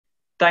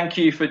thank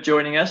you for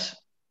joining us.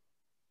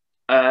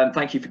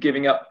 Thank you for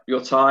giving up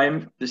your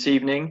time this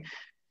evening.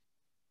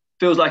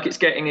 Feels like it's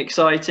getting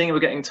exciting. We're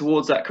getting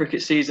towards that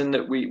cricket season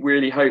that we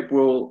really hope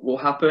will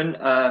happen,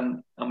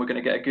 and we're going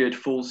to get a good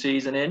full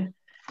season in.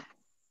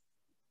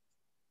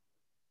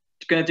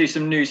 Just going to do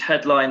some news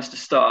headlines to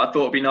start. I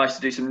thought it'd be nice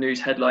to do some news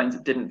headlines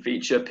that didn't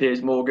feature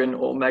Piers Morgan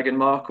or Meghan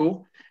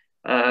Markle.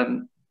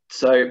 But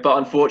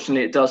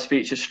unfortunately, it does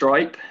feature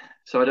Stripe.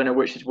 So I don't know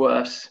which is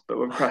worse, but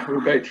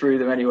we'll go through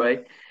them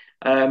anyway.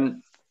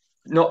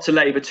 Not to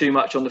labour too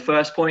much on the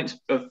first point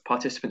of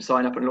participant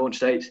sign up and launch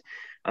dates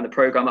and the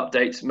programme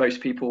updates.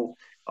 Most people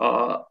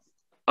are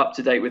up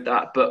to date with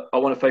that, but I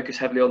want to focus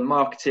heavily on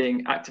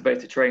marketing,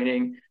 activator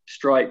training,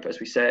 Stripe, as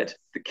we said,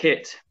 the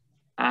kit,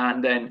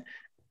 and then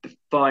the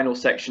final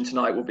section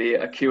tonight will be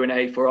a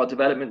Q&A for our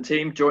development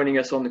team. Joining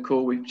us on the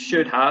call, we've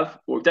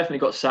definitely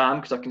got Sam,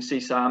 because I can see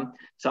Sam.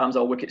 Sam's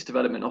our Wickets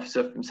development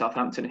officer from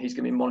Southampton, and he's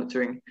going to be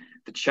monitoring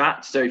the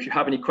chat. So if you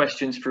have any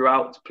questions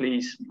throughout,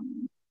 please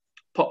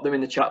pop them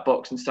in the chat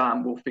box and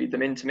Sam will feed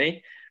them into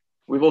me.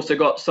 We've also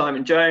got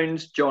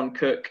Simon.Jones,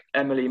 John.Cook,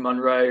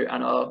 Emily.Munro,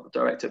 and our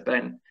director,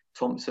 Ben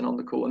Thompson, on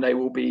the call, and they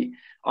will be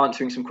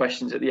answering some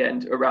questions at the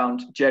end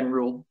around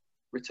general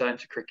return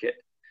to cricket.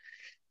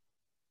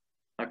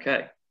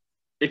 Okay.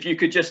 If you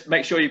could just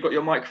make sure you've got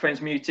your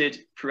microphones muted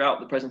throughout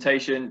the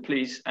presentation,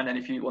 please. And then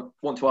if you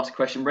want to ask a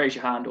question, raise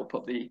your hand or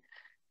pop the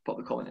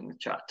comment in the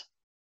chat.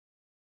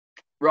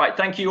 Right,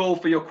 thank you all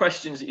for your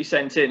questions that you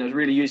sent in. It was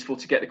really useful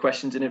to get the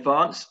questions in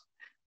advance.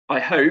 I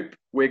hope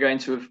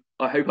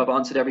I've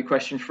answered every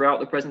question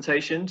throughout the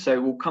presentation. So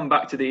we'll come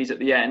back to these at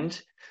the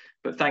end,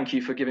 but thank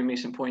you for giving me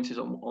some pointers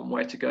on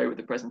where to go with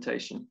the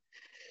presentation.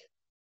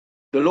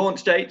 The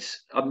launch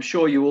dates, I'm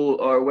sure you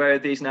all are aware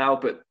of these now,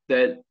 but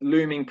they're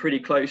looming pretty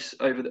close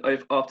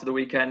after the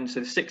weekend.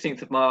 So the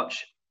 16th of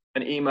March,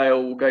 an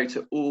email will go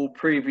to all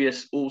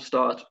previous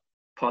All-Stars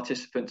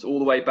participants all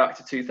the way back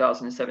to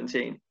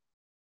 2017.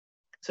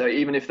 So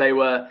even if they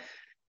were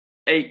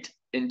 8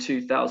 in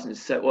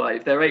 2007, well,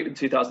 if they're 8 in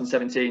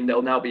 2017,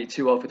 they'll now be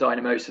too old for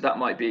Dynamos, so that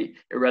might be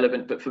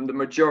irrelevant. But from the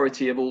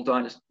majority of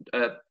All-Stars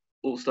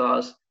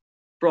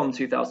from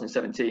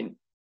 2017,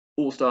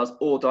 All-Stars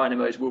or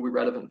Dynamos will be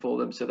relevant for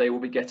them, so they will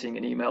be getting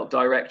an email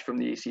direct from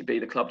the ECB.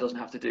 The club doesn't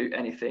have to do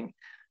anything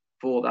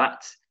for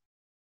that.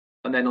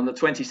 And then on the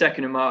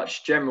 22nd of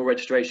March, general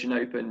registration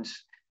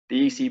opens.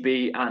 The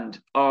ECB and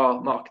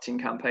our marketing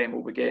campaign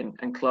will begin,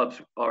 and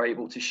clubs are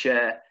able to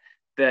share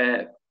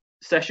their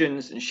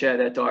sessions and share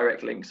their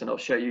direct links. And I'll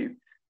show you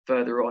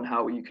further on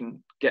how you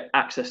can get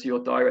access to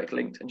your direct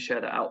link and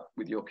share that out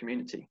with your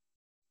community.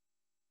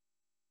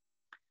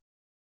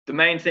 The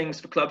main things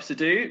for clubs to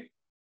do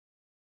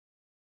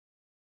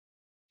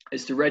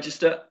is to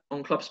register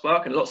on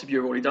ClubSpark, and lots of you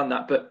have already done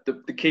that, but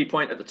the key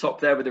point at the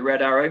top there with the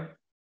red arrow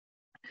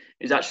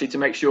is actually to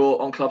make sure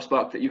on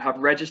ClubSpark that you have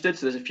registered.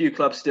 So there's a few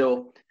clubs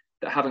still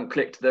that haven't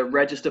clicked the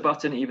register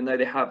button, even though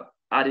they have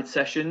added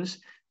sessions.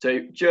 So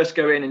just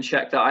go in and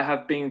check that. I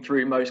have been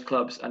through most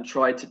clubs and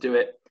tried to do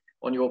it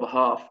on your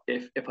behalf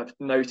if I've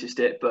noticed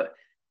it, but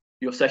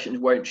your sessions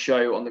won't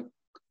show on the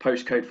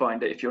postcode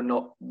finder if you're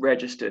not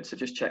registered. So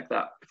just check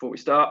that before we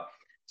start.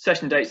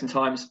 Session dates and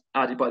times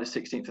added by the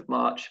 16th of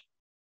March.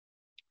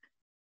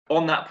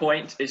 On that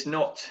point, it's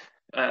not,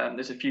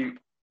 there's a few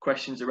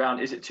questions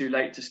around, is it too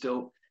late to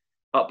still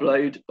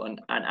upload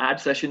and add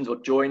sessions or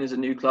join as a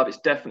new club? It's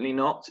definitely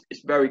not.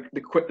 It's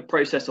the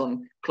process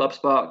on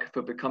ClubSpark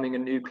for becoming a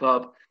new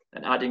club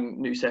and adding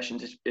new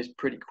sessions is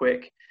pretty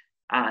quick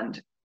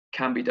and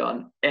can be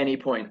done any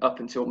point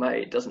up until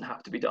May. It doesn't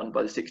have to be done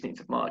by the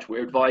 16th of March.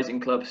 We're advising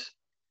clubs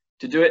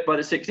to do it by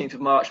the 16th of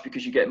March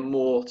because you get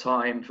more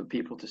time for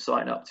people to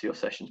sign up to your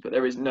sessions, but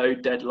there is no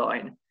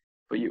deadline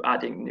for you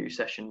adding new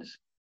sessions.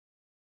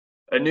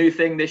 A new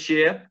thing this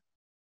year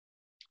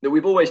that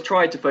we've always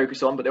tried to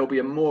focus on, but there'll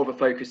be more of a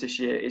focus this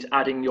year, is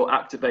adding your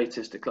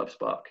activators to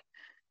ClubSpark.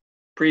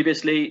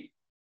 Previously,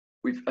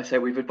 we've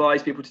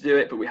advised people to do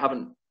it, but we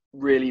haven't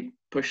really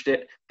pushed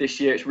it. This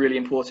year, it's really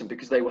important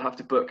because they will have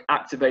to book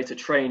activator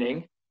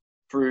training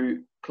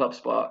through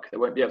ClubSpark. They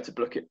won't be able to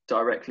book it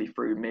directly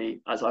through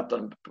me, as I've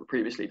done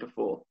previously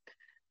before.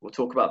 We'll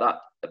talk about that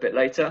a bit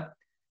later.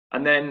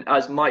 And then,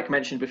 as Mike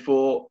mentioned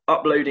before,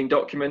 uploading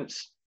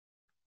documents,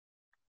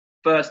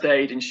 first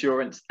aid,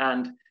 insurance,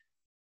 and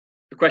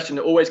the question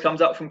that always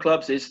comes up from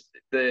clubs is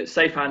the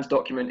Safe Hands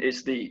document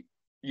is the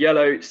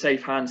yellow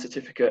Safe Hands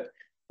certificate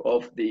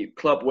of the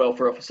club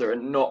welfare officer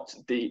and not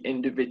the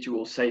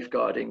individual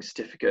safeguarding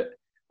certificate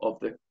of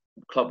the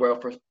club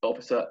welfare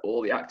officer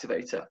or the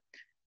activator.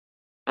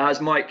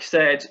 As Mike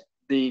said,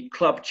 the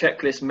club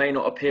checklist may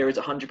not appear as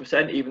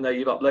 100% even though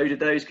you've uploaded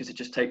those, because it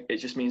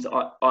just means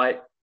that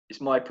it's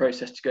my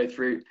process to go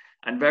through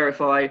and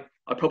verify.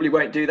 I probably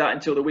won't do that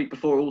until the week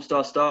before All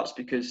Star starts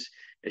because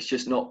it's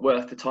just not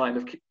worth the time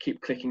of keep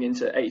clicking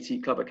into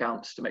 80 club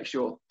accounts to make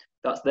sure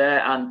that's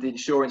there. And the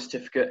insurance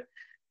certificate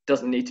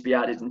doesn't need to be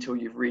added until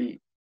you've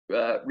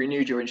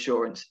renewed your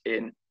insurance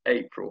in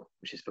April,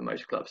 which is for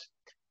most clubs.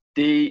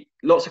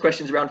 Lots of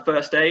questions around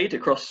first aid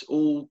across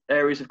all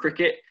areas of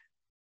cricket.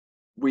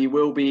 we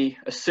will be,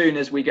 as soon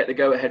as we get the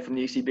go ahead from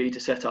the ECB to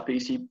set up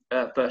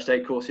first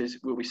aid courses,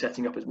 we'll be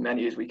setting up as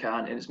many as we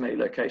can in as many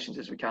locations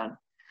as we can.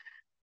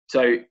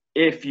 So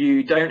if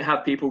you don't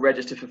have people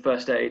registered for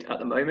first aid at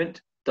the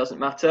moment, doesn't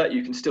matter,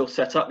 you can still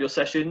set up your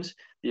sessions.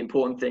 The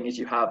important thing is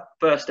you have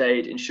first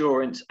aid,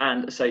 insurance,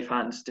 and a safe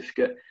hand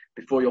certificate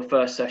before your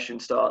first session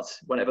starts,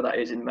 whenever that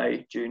is in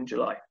May, June,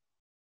 July.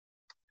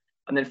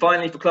 And then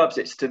finally for clubs,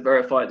 it's to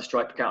verify the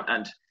Stripe account,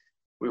 and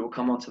we will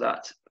come on to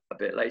that a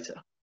bit later.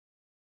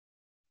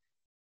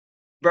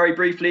 Very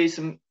briefly,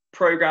 some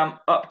program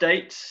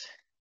updates.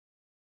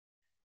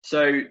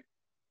 So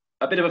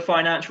a bit of a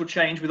financial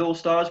change with All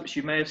Stars, which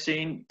you may have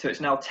seen. So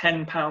it's now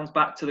 £10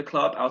 back to the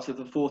club out of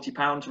the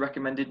 £40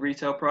 recommended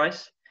retail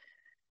price,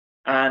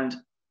 and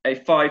a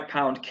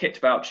 £5 kit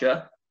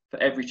voucher for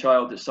every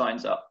child that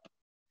signs up.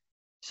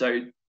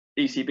 So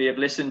ECB have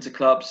listened to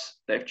clubs.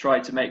 They've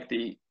tried to make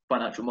the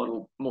financial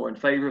model more in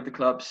favour of the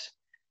clubs.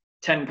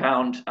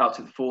 £10 out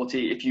of the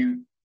 40. If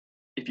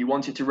you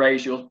wanted to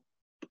raise your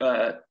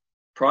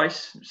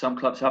price, some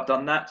clubs have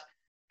done that,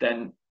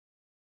 then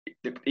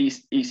the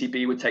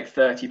ECB would take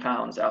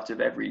 £30 out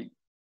of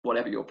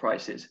whatever your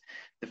price is.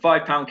 The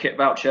 £5 kit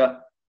voucher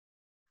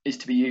is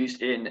to be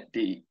used in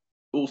the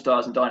All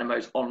Stars and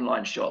Dynamos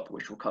online shop,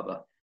 which we'll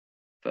cover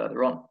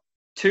further on.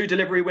 2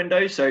 delivery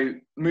windows, so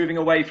moving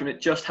away from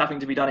it just having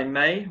to be done in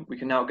May, we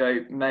can now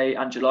go May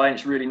and July, and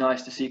it's really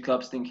nice to see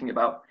clubs thinking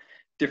about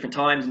different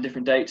times and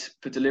different dates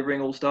for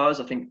delivering All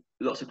Stars. I think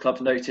lots of clubs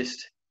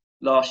noticed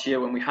last year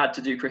when we had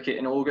to do cricket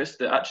in August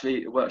that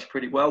actually it works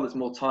pretty well. There's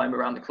more time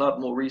around the club,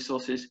 more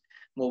resources,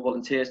 more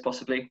volunteers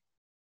possibly.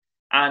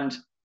 And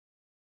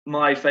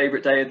my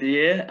favourite day of the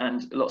year,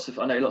 and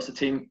I know lots of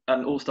team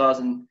and All Stars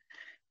and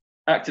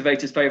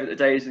Activators' favourite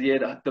days of the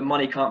year, the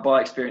money can't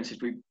buy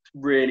experiences. We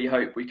really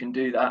hope we can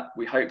do that.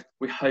 We hope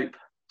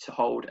to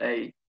hold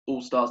a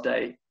All Stars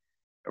day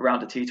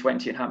around a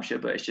T20 in Hampshire,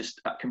 but it's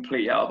just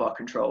completely out of our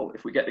control.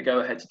 If we get the go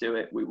ahead to do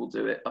it, we will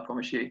do it, I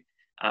promise you.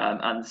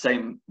 And the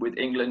same with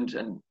England,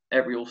 and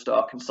every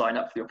All-Star can sign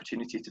up for the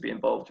opportunity to be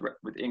involved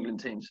with England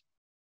teams.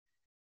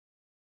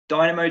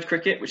 Dynamos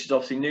cricket, which is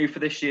obviously new for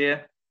this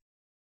year,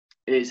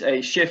 is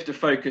a shift of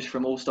focus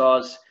from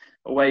All-Stars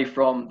away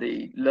from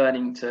the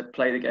learning to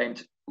play the game,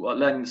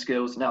 learning the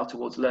skills, now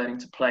towards learning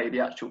to play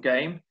the actual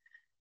game.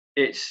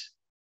 It's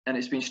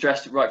been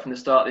stressed right from the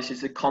start, this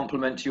is a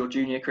complement to your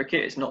junior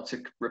cricket. It's not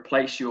to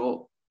replace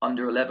your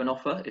under-11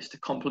 offer, it's to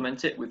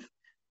complement it with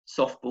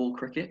softball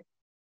cricket.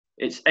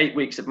 It's 8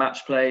 weeks of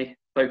match play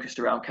focused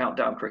around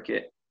countdown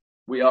cricket.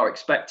 We are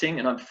expecting,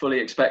 and I'm fully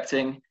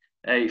expecting,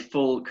 a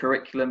full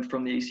curriculum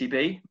from the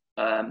ECB.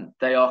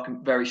 They are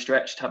very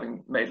stretched,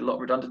 having made a lot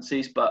of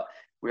redundancies, but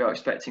we are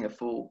expecting a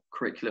full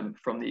curriculum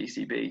from the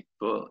ECB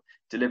for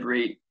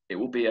delivery. It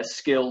will be a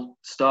skill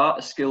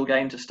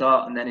game to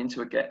start, and then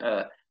into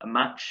a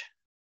match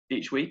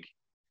each week.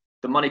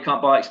 The money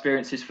can't buy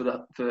experiences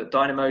for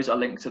Dynamos are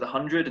linked to the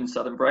 100 and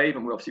Southern Brave,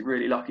 and we're obviously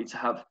really lucky to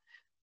have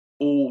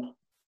all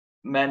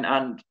men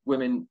and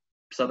women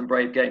Southern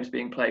Brave games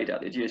being played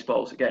at the Ageas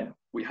Bowls. Again,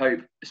 we hope,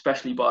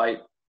 especially by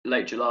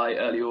late July,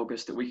 early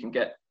August, that we can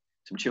get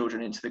some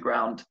children into the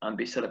ground and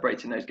be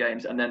celebrating those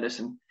games. And then there's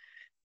some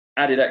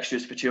added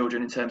extras for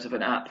children in terms of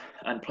an app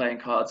and playing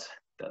cards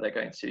that they're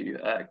going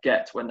to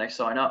get when they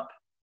sign up.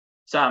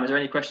 Sam, is there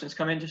any questions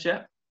come in just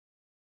yet?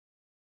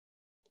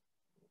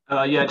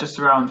 Yeah, just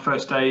around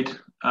first aid.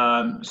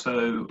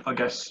 So I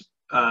guess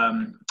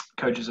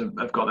coaches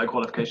have got their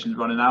qualifications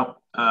running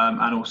out,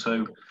 and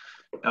also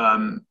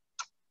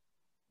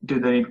do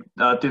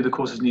the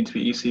courses need to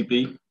be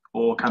ECB,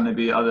 or can they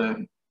be other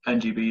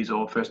NGBs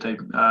or first aid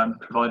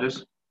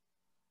providers?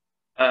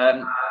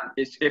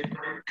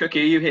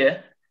 Cookie, are you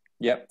here?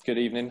 Yep, good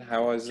evening.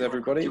 How is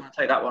everybody? Do you want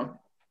to take that one?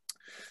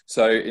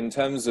 So in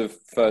terms of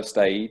first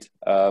aid,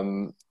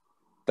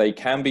 they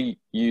can be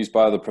used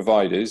by other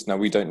providers. Now,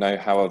 we don't know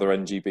how other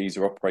NGBs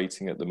are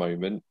operating at the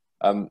moment.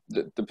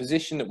 The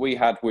position that we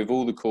had with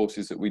all the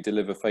courses that we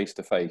deliver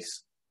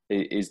face-to-face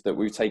is that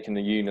we've taken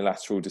a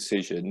unilateral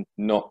decision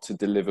not to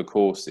deliver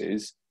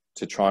courses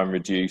to try and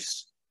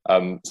reduce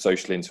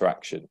social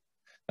interaction.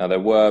 Now, there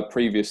were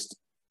previous,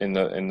 in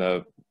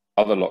the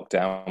other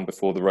lockdown,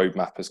 before the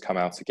roadmap has come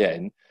out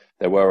again,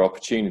 there were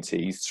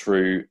opportunities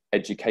through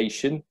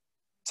education,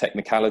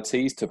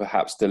 technicalities, to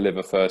perhaps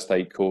deliver first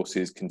aid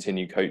courses,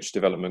 continue coach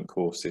development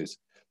courses,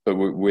 but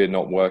we're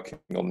not working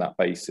on that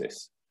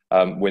basis.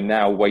 We're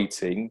now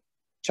waiting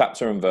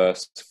chapter and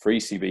verse for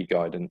ECB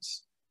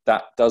guidance.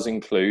 That does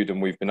include,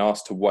 and we've been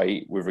asked to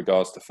wait with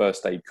regards to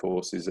first aid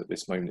courses at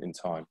this moment in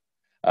time.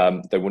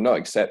 They will not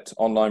accept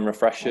online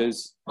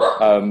refreshers.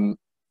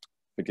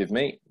 Forgive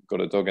me,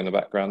 got a dog in the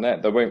background there.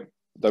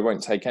 They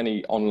won't take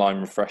any online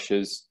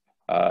refreshers.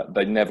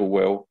 They never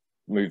will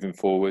moving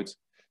forward.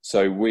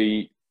 So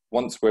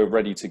once we're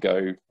ready to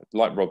go,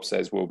 like Rob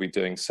says, we'll be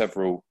doing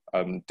several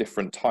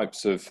different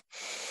types of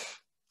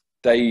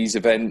days,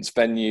 events,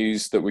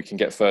 venues that we can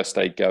get first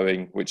aid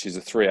going, which is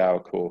a 3-hour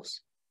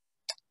course.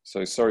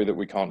 So sorry that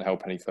we can't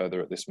help any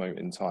further at this moment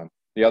in time.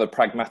 The other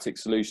pragmatic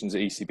solutions that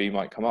ECB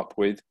might come up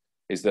with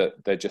is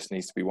that there just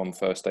needs to be one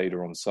first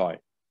aider on site.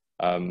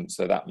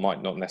 So that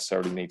might not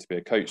necessarily need to be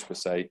a coach per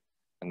se,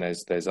 and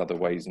there's other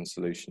ways and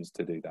solutions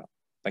to do that.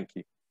 Thank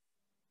you.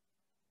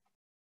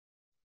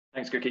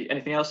 Thanks, Cookie.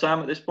 Anything else,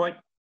 Sam, at this point?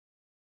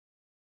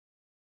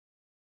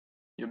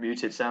 You're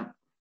muted, Sam.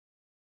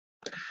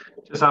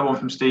 Just that one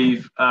from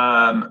Steve. We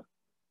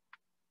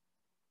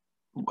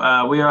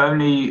are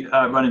only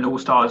running All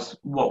Stars.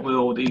 What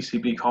will the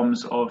ECB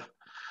comms of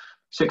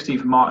 16th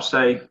of March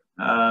say?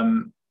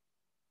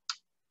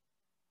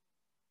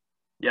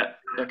 Yeah.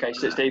 Okay.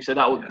 So Steve, so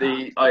that will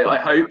be. I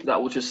hope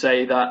that will just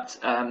say that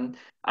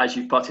as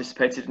you've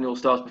participated in All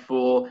Stars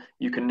before,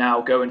 you can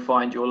now go and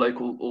find your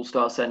local All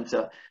Star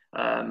centre,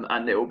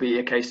 and it will be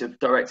a case of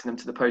directing them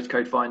to the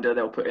postcode finder.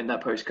 They'll put in their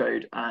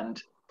postcode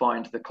and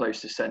find the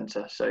closest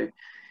centre. So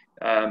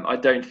I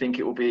don't think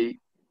it will be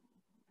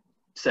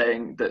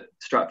saying that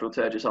Stratfield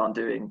Sturgis aren't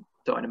doing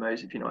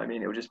Dynamos, if you know what I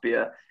mean. It will just be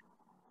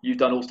you've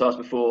done All Stars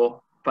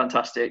before,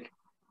 fantastic.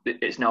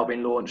 It's now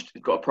been launched.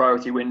 You've got a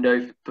priority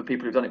window for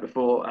people who've done it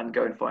before, and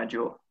go and find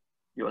your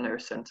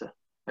nearest centre.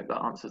 I hope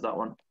that answers that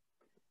one.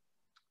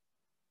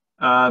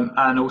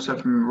 And also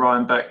from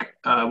Ryan Beck,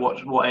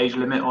 what age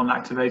limit on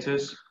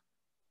activators?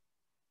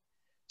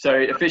 So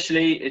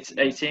officially it's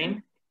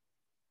 18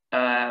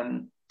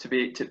 to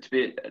be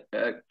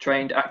a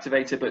trained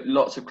activator, but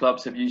lots of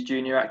clubs have used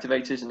junior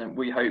activators, and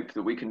we hope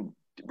that we can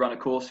run a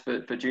course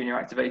for junior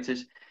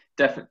activators.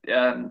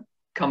 Definitely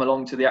come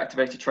along to the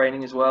activator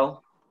training as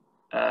well.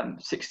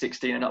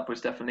 16 and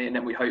upwards, definitely, and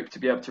then we hope to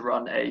be able to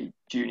run a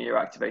junior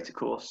activator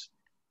course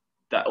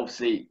that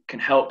obviously can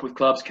help with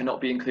clubs, cannot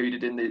be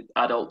included in the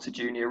adult to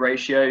junior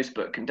ratios,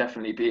 but can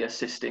definitely be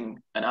assisting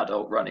an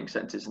adult running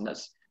centres, and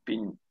that's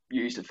been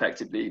used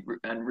effectively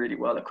and really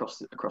well across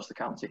the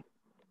county.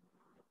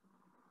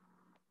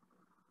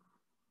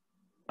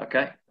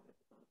 Okay,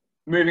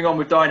 moving on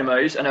with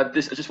Dynamos, and I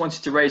just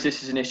wanted to raise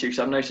this as an issue because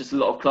I've noticed a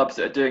lot of clubs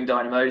that are doing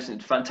Dynamos, and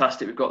it's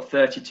fantastic. We've got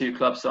 32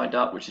 clubs signed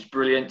up, which is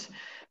brilliant.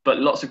 But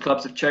lots of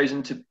clubs have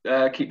chosen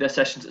to keep their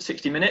sessions at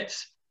 60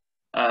 minutes.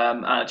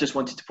 And I just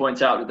wanted to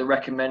point out that the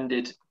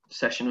recommended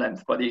session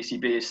length by the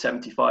ECB is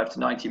 75 to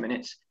 90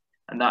 minutes.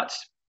 And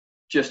that's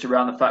just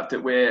around the fact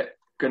that we're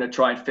going to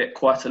try and fit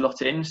quite a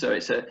lot in. So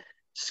it's a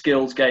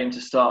skills game to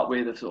start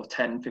with of sort of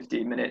 10,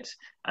 15 minutes,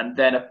 and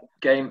then a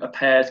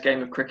pairs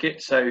game of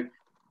cricket. So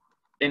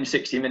in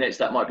 60 minutes,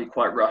 that might be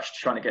quite rushed,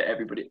 trying to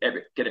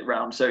get it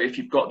round. So if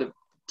you've got the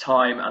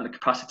time and the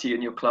capacity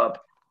in your club,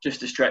 just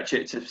to stretch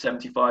it to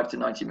 75 to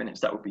 90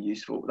 minutes, that would be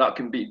useful. That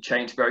can be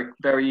changed very,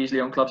 very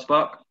easily on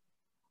ClubSpark.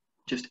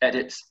 Just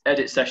edit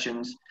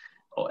sessions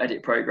or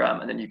edit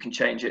program, and then you can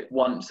change it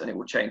once and it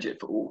will change it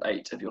for all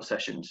 8 of your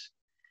sessions.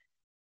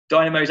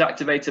 Dynamos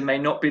Activator may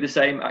not be the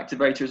same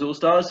activator as All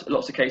Stars. In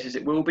lots of cases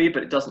it will be,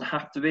 but it doesn't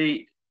have to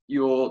be.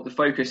 The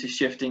focus is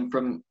shifting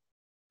from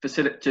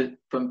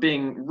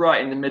being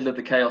right in the middle of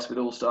the chaos with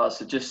All Stars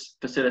to just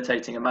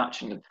facilitating a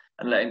match and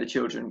letting the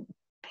children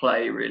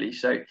play, really.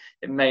 So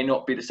it may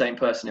not be the same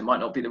person. It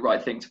might not be the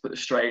right thing to put the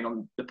strain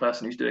on the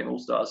person who's doing All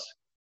Stars.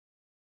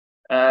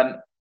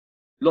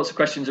 Lots of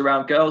questions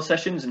around girls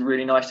sessions, and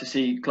really nice to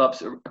see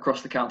clubs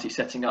across the county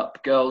setting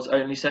up girls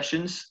only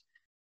sessions,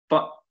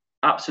 but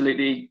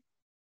absolutely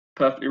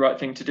perfectly right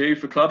thing to do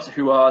for clubs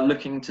who are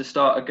looking to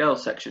start a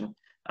girls section.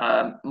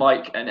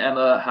 Mike and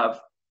Emma have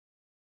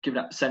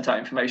sent out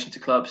information to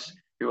clubs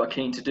who are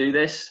keen to do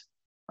this.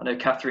 I know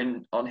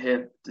Catherine on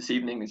here this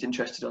evening is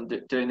interested in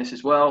doing this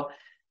as well.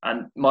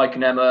 And Mike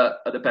and Emma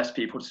are the best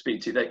people to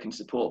speak to. They can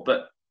support.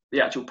 But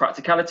the actual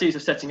practicalities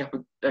of setting up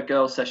a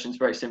girls' session is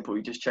very simple.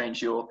 You just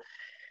change your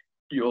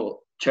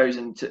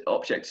chosen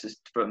objects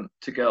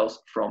to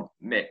girls from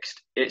mixed.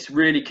 It's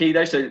really key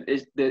though. So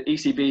the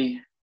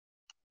ECB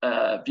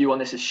view on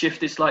this has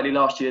shifted slightly.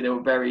 Last year they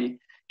were very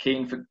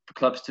keen for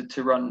clubs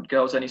to run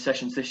girls only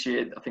sessions. This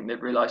year I think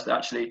they've realised that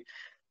actually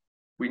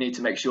we need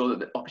to make sure that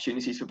the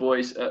opportunities for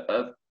boys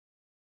are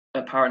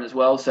apparent as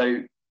well.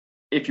 So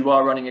if you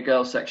are running a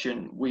girls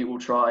section, we will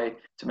try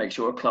to make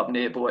sure a club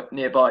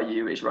nearby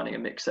you is running a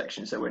mixed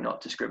section, so we're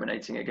not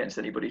discriminating against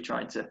anybody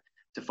trying to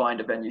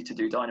find a venue to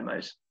do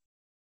Dynamos.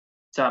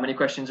 Sam, any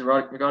questions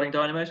regarding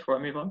Dynamos before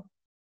I move on?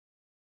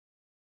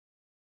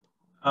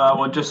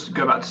 Well, just to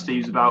go back to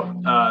Steve's about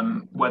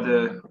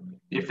whether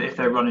if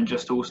they're running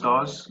just All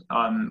Stars,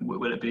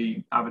 will it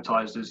be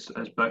advertised as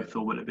both,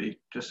 or will it be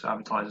just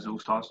advertised as All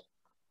Stars,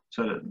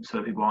 so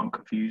that people aren't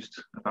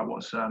confused about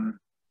what's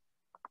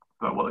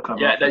about what the club?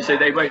 Yeah,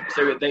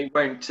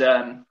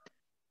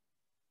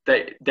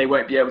 they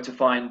won't be able to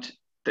find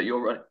that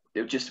you're running.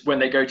 Just when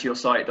they go to your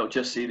site, they'll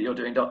just see that you're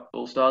doing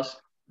All Stars.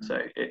 Mm-hmm.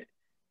 So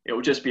it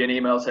will just be an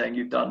email saying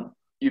you've done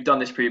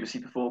this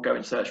previously before. Go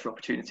and search for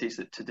opportunities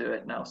to do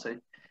it now. So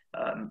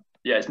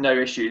yeah, it's no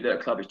issue that a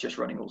club is just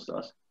running All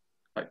Stars.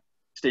 Right.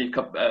 Steve,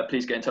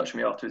 please get in touch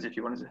with me afterwards if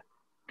you wanted to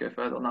go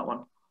further on that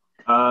one.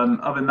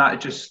 Other than that,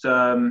 just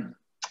about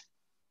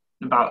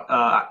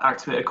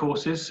activator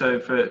courses. So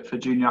for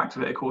junior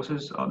activator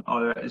courses,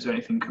 is there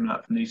anything coming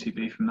up from the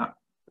ECB from that?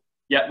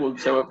 Yeah, well,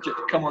 so we'll just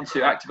come on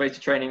to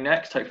activator training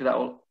next. Hopefully that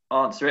will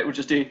answer it. We'll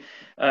just do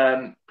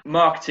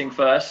marketing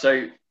first.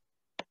 So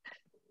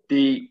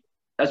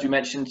as we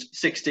mentioned,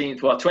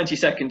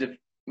 22nd of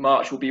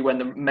March will be when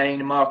the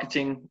main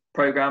marketing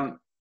program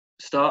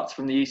starts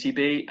from the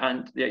ECB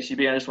and the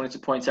HCB. I just wanted to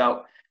point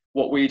out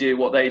what we do,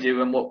 what they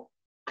do, and what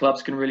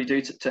clubs can really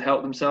do to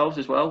help themselves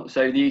as well.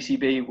 So the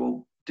ECB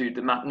will do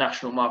the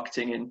national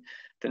marketing in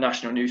the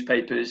national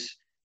newspapers.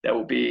 There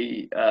will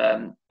be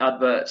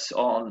adverts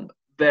on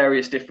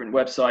various different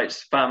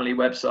websites, family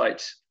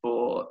websites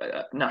for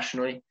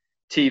nationally.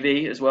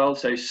 TV as well.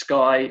 So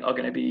Sky are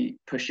going to be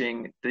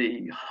pushing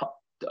the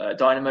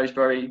Dynamos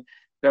very,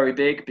 very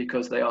big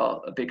because they are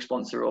a big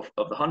sponsor of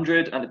the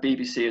 100, and the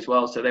BBC as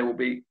well. So there will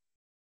be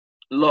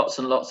lots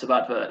and lots of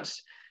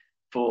adverts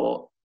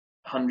for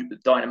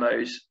 100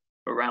 Dynamos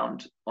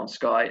around on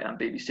Sky and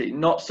BBC.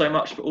 Not so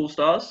much for All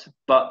Stars,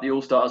 but the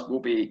All Stars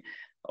will be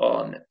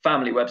on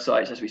family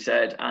websites, as we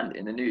said, and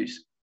in the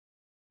news.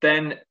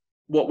 Then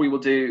what we will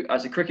do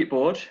as a cricket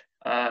board,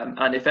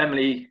 and if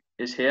Emily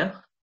is here.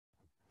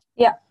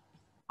 Yeah.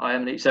 Hi,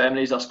 Emily. So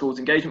Emily's our schools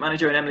engagement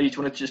manager. And Emily, do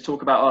you want to just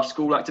talk about our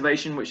school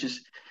activation, which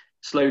is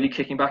slowly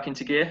kicking back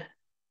into gear?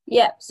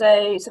 Yeah,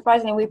 so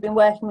surprisingly, we've been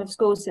working with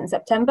schools since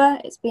September.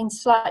 It's been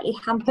slightly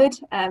hampered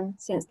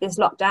since this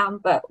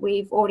lockdown, but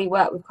we've already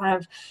worked with kind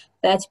of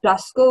 30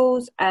 plus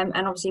schools. And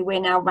obviously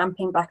we're now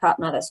ramping back up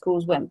now that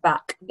schools went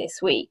back this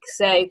week.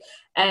 So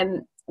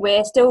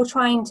we're still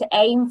trying to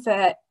aim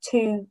for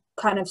 2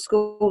 kind of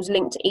schools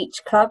linked to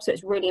each club. So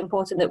it's really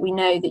important that we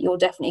know that you're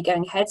definitely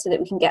going ahead so that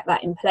we can get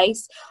that in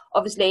place.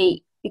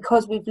 Obviously,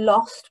 because we've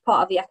lost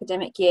part of the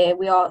academic year,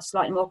 we are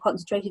slightly more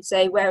concentrated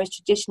today, whereas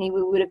traditionally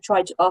we would have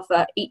tried to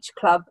offer each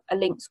club a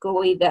linked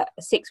school, either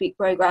a 6-week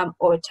programme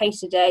or a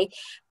taster day.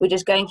 We're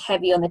just going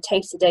heavy on the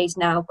taster days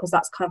now because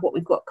that's kind of what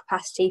we've got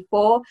capacity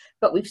for.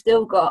 But we've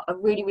still got a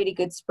really, really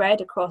good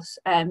spread across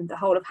the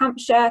whole of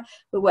Hampshire.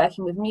 We're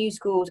working with new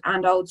schools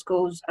and old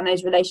schools, and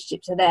those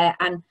relationships are there.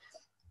 And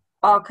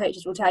our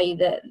coaches will tell you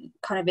that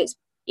kind of it's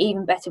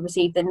even better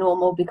received than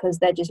normal because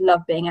they just love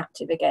being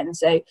active again.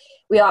 So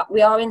we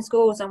are in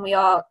schools and we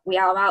are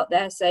out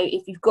there. So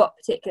if you've got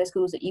particular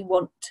schools that you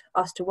want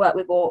us to work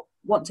with or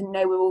want to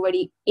know we're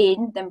already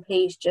in, then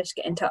please just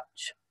get in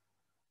touch.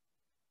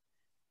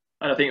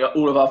 And I think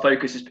all of our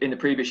focus in the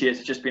previous years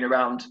has just been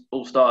around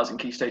All Stars and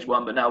Key Stage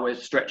 1, but now we're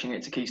stretching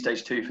it to Key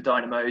Stage 2 for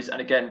Dynamos.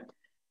 And again,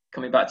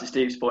 coming back to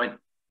Steve's point,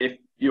 if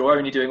you're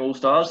only doing All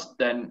Stars,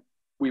 then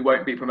we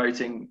won't be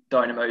promoting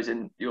Dynamos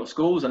in your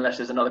schools unless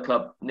there's another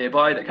club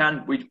nearby that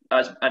can.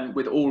 And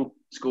with all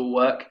school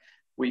work,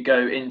 we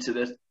go into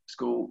the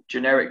school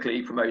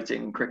generically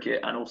promoting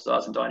cricket and All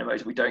Stars and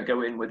Dynamos. We don't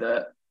go in with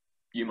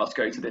you must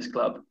go to this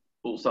club,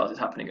 All Stars is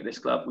happening at this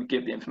club. We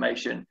give the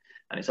information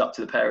and it's up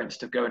to the parents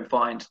to go and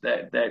find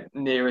their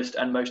nearest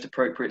and most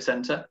appropriate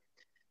centre.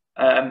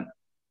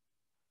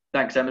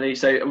 Thanks, Emily.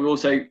 So we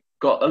also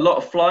got a lot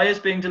of flyers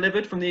being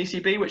delivered from the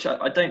ECB, which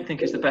I don't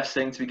think is the best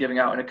thing to be giving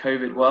out in a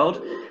COVID world.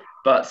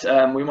 But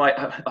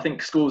I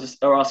think schools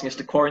are asking us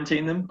to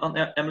quarantine them, aren't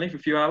they, Emily, for a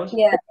few hours?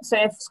 Yeah, so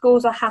if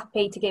schools are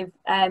happy to give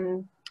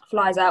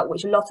flyers out,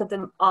 which a lot of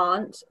them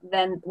aren't,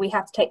 then we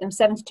have to take them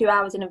 72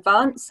 hours in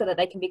advance so that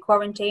they can be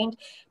quarantined.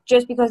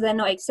 Just because they're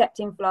not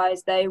accepting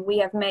flyers, though, we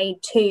have made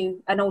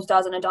 2, an All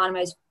Stars and a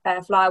Dynamos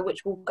flyer,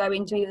 which will go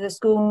into either the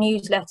school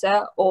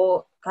newsletter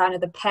or kind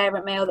of the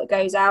parent mail that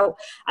goes out,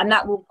 and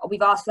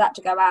we've asked for that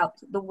to go out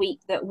the week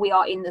that we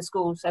are in the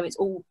school, so it's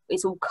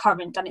all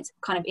current and it's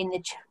kind of in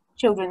the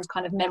children's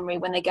kind of memory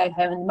when they go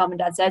home and mum and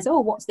dad says, oh,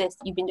 what's this,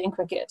 you've been doing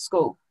cricket at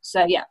school.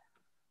 So yeah,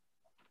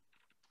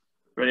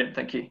 brilliant,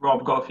 thank you.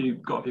 Rob, got a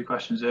few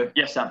questions here.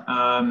 Yes,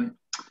 Sam.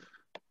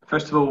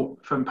 First of all,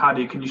 from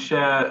Paddy, can you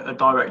share a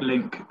direct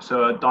link,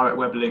 so a direct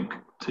web link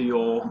to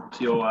your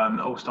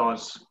All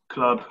Stars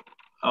club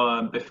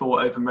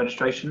before open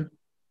registration?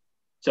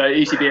 So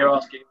ECB are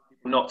asking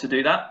people not to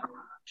do that,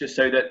 just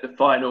so that the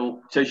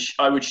final. So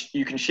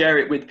you can share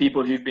it with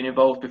people who've been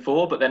involved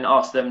before, but then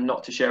ask them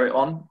not to share it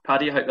on.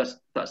 Paddy, I hope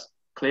that's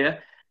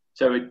clear.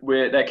 So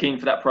they're keen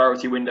for that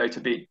priority window to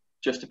be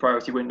just a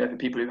priority window for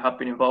people who have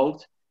been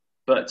involved,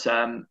 but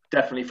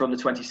definitely from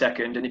the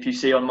 22nd. And if you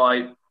see on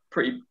my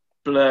pretty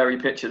blurry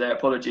picture there,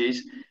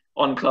 apologies,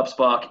 on Club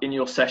Spark in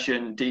your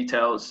session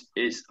details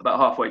is about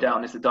halfway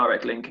down is the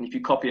direct link, and if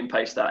you copy and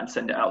paste that and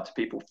send it out to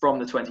people from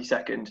the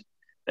 22nd.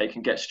 They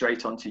can get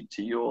straight onto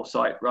your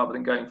site rather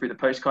than going through the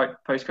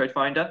postcode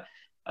finder.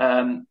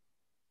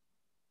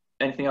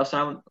 Anything else,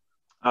 Simon?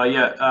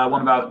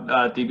 One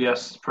about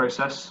DBS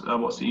process.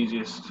 What's the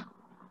easiest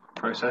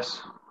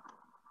process?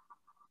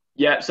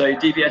 Yeah, so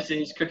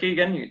DBS is Cookie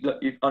again.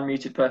 You've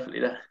unmuted perfectly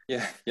there.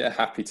 Yeah,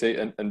 happy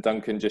to. And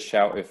Duncan, just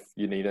shout if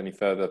you need any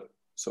further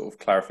sort of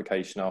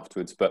clarification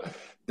afterwards. But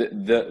the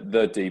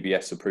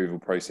DBS approval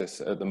process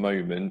at the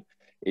moment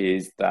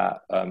is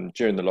that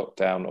during the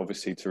lockdown,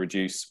 obviously to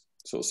reduce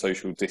sort of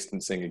social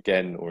distancing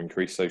again or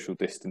increase social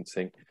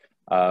distancing,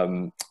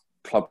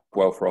 club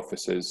welfare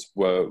officers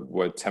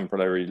were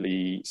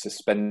temporarily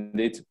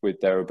suspended with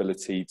their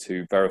ability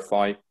to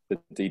verify the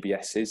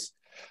DBSs.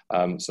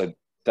 So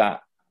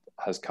that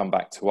has come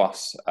back to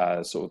us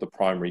as sort of the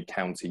primary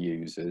counter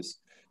users.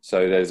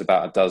 So there's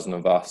about a dozen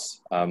of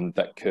us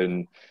that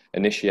can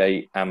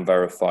initiate and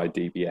verify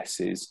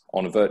DBSs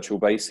on a virtual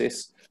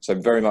basis. So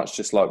very much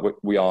just like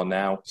we are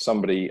now.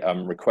 Somebody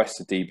requests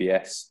a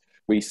DBS,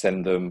 we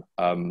send them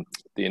the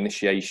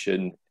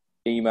initiation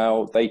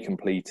email, they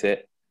complete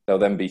it. There'll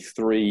then be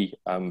 3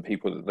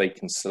 people that they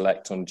can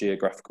select on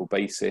geographical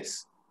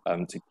basis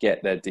to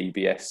get their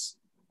DBS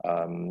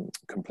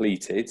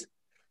completed.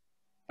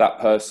 That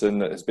person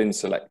that has been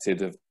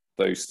selected of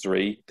those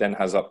 3 then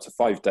has up to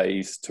 5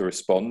 days to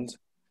respond.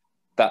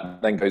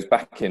 That then goes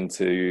back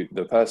into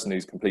the person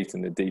who's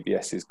completing the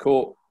DBS's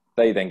court.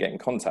 They then get in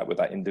contact with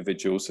that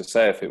individual. So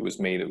say if it was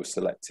me that was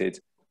selected,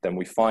 then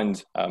we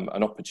find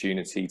an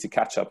opportunity to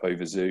catch up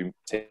over Zoom,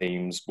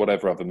 Teams,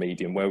 whatever other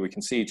medium, where we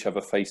can see each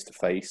other face to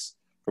face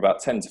for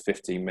about 10 to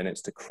 15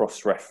 minutes to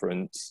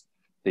cross-reference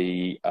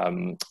the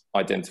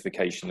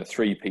identification, the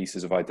 3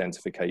 pieces of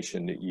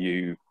identification that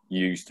you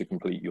use to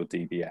complete your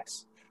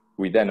DBS.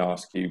 We then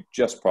ask you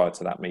just prior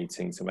to that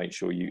meeting to make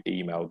sure you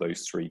email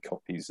those 3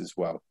 copies as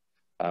well.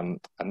 And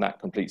that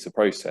completes the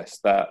process.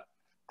 That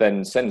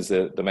then sends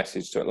the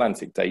message to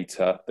Atlantic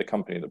Data, the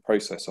company that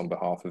process on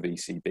behalf of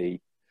ECB.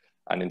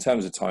 And in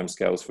terms of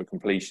timescales for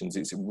completions,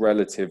 it's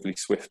relatively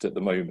swift at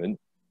the moment.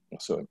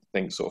 So I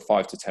think sort of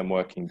 5 to 10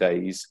 working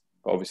days.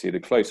 But obviously, the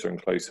closer and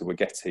closer we're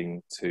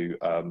getting to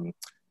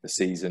the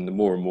season, the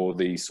more and more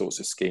these sorts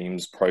of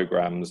schemes,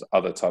 programs,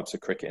 other types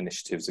of cricket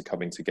initiatives are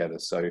coming together.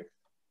 So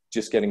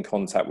just get in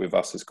contact with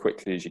us as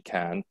quickly as you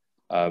can.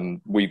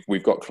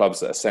 We've got clubs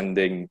that are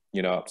sending,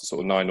 you know, up to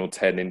sort of 9 or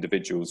 10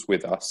 individuals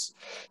with us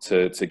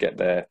to get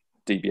their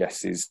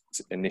DBSs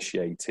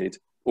initiated.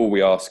 All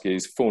we ask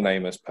is full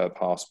name as per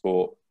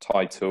passport,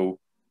 title,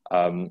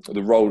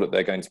 the role that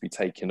they're going to be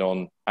taking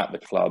on at the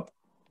club,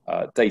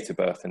 date of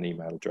birth and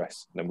email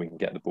address, and then we can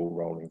get the ball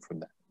rolling from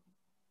there.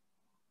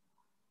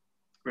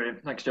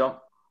 Brilliant. Thanks, John.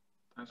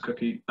 Thanks,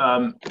 Cookie.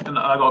 And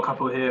I've got a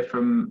couple here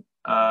from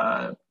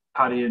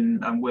Paddy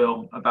and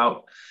Will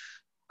about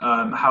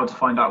how to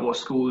find out what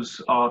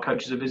schools our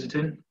coaches are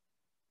visiting.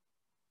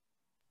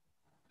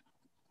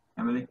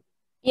 Emily?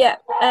 Yeah,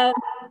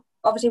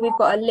 obviously we've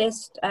got a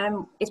list.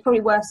 It's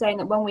probably worth saying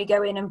that when we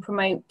go in and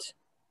promote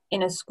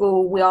in a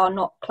school, we are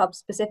not club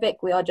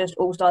specific. We are just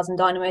All Stars and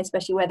Dynamo,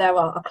 especially where there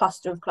are a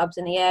cluster of clubs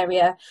in the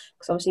area.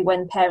 Because obviously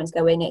when parents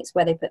go in, it's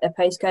where they put their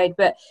postcode.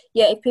 But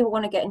yeah, if people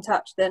want to get in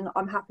touch, then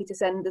I'm happy to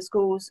send the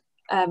schools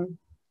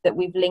that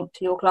we've linked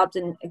to your clubs.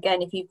 And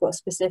again, if you've got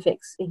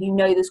specifics, if you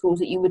know the schools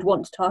that you would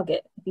want to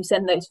target, if you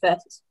send those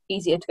first, it's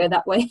easier to go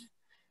that way.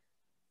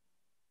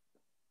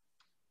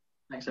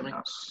 Thanks, Emily.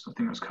 I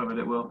think that's covered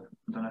it, Will.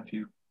 I don't know if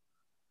you...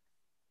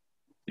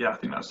 Yeah, I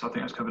think that's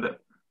covered it.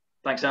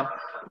 Thanks, Sam.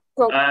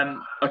 Cool.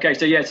 Okay,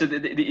 so yeah, so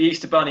the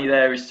Easter bunny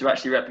there is to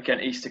actually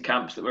replicate Easter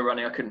camps that we're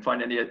running. I couldn't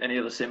find any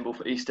other symbol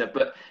for Easter,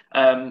 but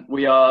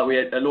we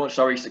launched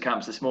our Easter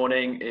camps this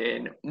morning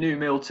in New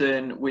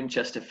Milton,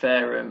 Winchester,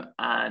 Fareham,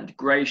 and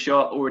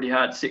Greyshot. Already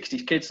had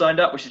 60 kids signed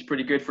up, which is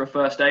pretty good for a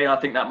first day. I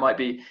think that might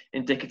be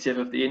indicative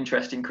of the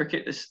interest in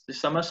cricket this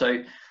summer.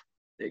 So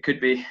it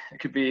could be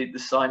the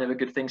sign of a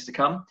good things to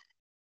come.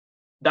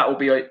 That will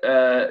be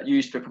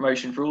used for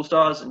promotion for All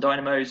Stars and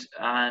Dynamos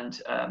and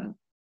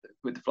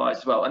with the Flyers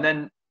as well. And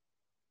then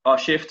our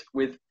shift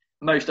with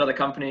most other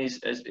companies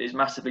is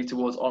massively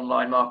towards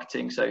online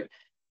marketing. So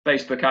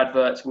Facebook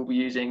adverts we'll be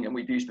using, and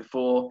we've used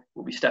before.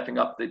 We'll be stepping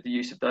up the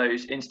use of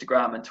those,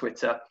 Instagram and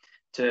Twitter,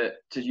 to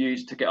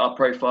use to get our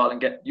profile and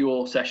get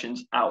your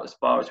sessions out as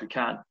far as we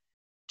can.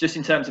 Just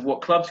in terms of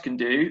what clubs can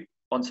do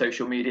on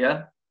social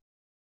media,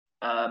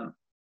 a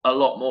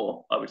lot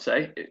more, I would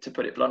say, to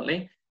put it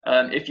bluntly.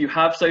 If you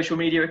have social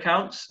media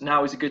accounts,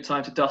 now is a good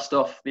time to dust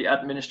off the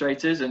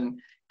administrators and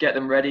get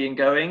them ready and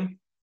going.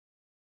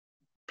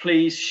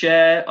 Please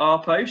share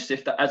our posts,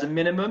 if that, as a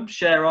minimum,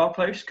 share our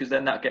posts, because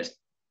then that gets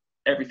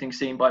everything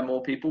seen by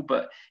more people.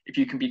 But if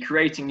you can be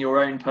creating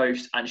your own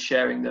posts and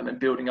sharing them and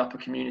building up a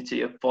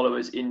community of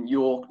followers in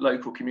your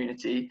local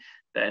community,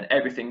 then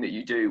everything that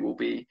you do will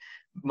be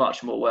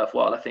much more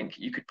worthwhile. I think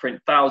you could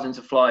print thousands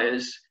of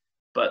flyers,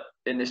 but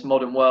in this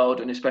modern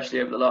world, and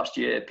especially over the last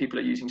year, people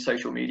are using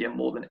social media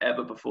more than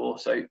ever before.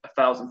 So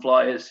 1,000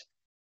 flyers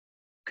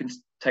can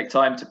take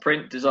time to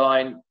print,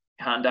 design,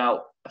 hand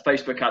out. A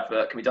Facebook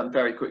advert can be done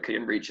very quickly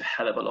and reach a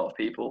hell of a lot of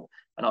people.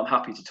 And I'm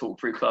happy to talk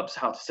through clubs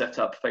how to set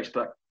up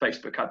Facebook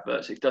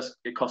adverts.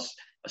 It costs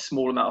a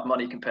small amount of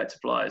money compared to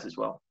flyers as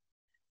well.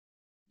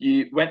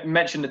 You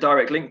mentioned the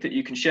direct link that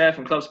you can share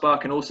from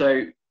ClubSpark, and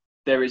also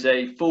there is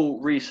a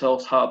full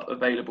resource hub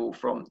available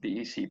from the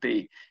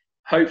ECB.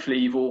 Hopefully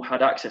you've all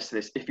had access to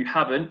this. If you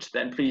haven't,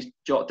 then please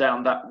jot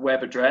down that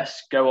web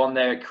address, go on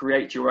there,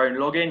 create your own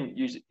login,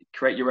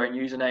 create your own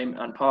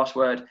username and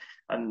password,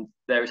 and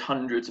there is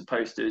hundreds of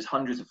posters,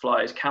 hundreds of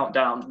flyers,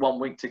 countdowns, 1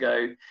 week to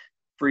go,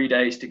 3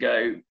 days to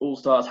go, All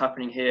Stars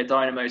happening here,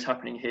 Dynamos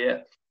happening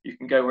here. You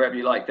can go wherever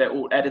you like. They're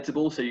all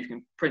editable, so you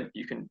can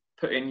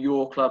put in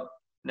your club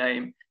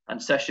name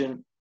and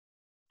session,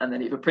 and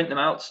then either print them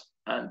out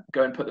and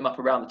go and put them up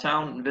around the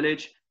town and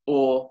village,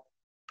 or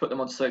put them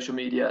onto social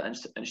media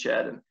and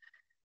share them.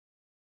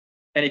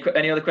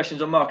 Any other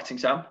questions on marketing,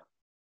 Sam?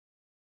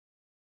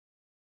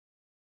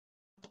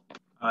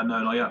 No,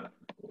 not yet.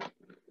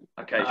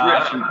 Okay.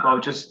 Actually, well,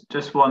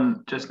 just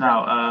one just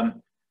now.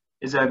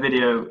 Is there a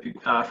video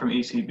from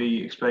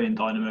ECB explaining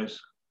Dynamos?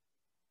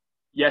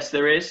 Yes,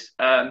 there is.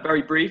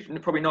 Very brief,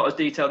 and probably not as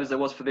detailed as there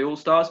was for the All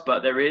Stars,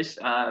 but there is,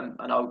 and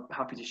I'm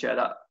happy to share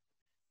that.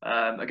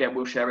 Again,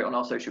 we'll share it on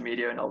our social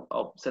media, and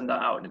I'll send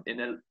that out in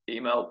an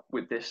email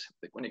with this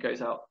when it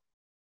goes out.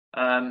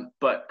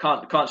 But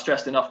can't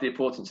stress enough the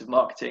importance of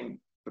marketing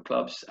for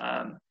clubs.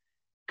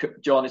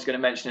 John is going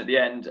to mention at the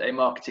end a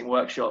marketing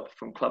workshop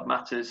from Club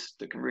Matters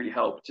that can really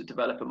help to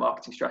develop a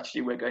marketing strategy.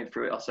 We're going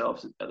through it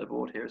ourselves at the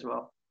board here as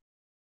well.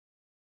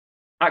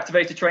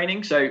 Activator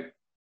training. So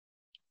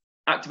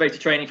Activator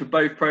training for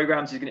both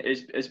programs is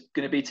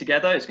going to be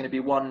together. It's going to be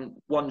one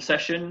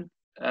session.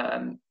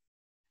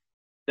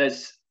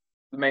 There's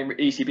the main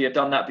ECB have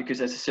done that because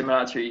there's a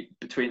similarity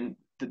between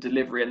the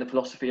delivery and the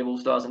philosophy of All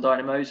Stars and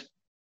Dynamos,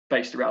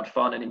 based around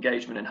fun and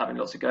engagement and having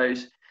lots of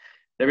goes.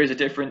 There is a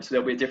difference.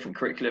 There'll be a different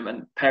curriculum,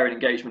 and parent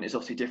engagement is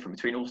obviously different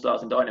between All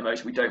Stars and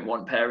Dynamos. We don't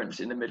want parents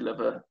in the middle of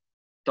a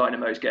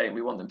Dynamos game.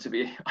 We want them to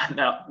be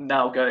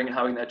now going and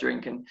having their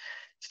drink and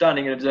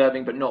standing and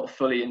observing, but not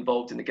fully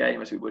involved in the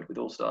game as we would with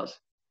All Stars.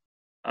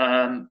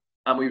 And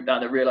we've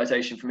done a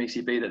realization from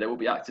ECB that there will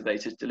be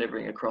activators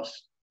delivering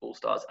across All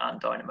Stars and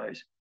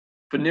Dynamos.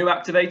 For new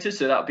activators,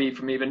 so that'll be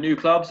from either new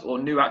clubs or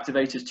new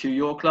activators to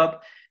your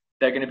club,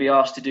 they're going to be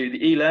asked to do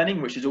the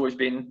e-learning, which has always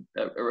been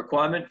a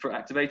requirement for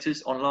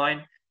activators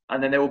online.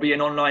 And then there will be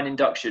an online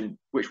induction,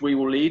 which we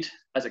will lead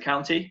as a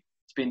county.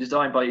 It's been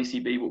designed by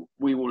ECB.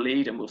 We will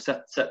lead, and we'll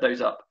set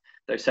those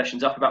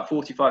sessions up about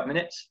 45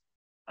 minutes.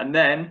 And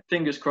then,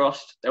 fingers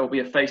crossed, there will be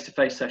a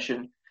face-to-face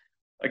session,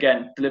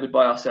 again, delivered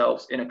by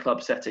ourselves in a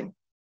club setting.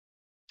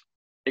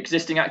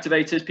 Existing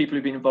activators, people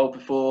who've been involved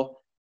before,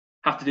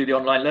 have to do the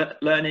online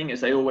learning,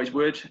 as they always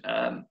would.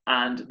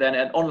 And then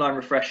an online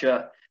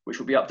refresher, which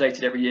will be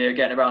updated every year,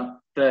 again, around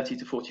 30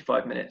 to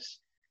 45 minutes.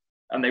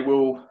 And they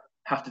will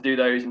have to do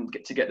those and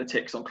get the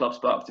ticks on Club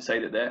Spark to say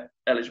that they're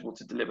eligible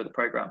to deliver the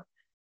programme.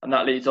 And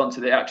that leads on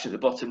to the action at the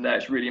bottom there.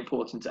 It's really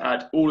important to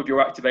add all of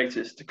your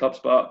activators to Club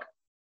Spark.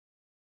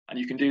 And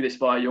you can do this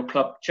via your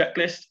club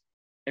checklist.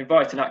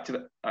 Invite an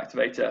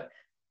activator,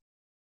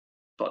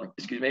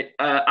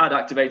 add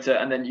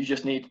activator, and then you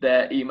just need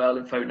their email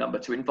and phone number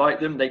to invite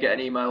them. They get an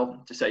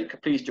email to say,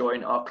 please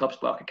join our Club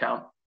Spark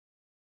account.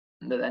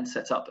 And they're then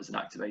set up as an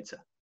activator.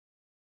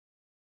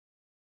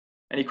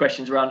 Any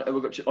questions around?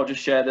 I'll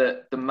just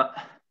share the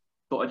map.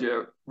 Thought I'd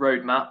do a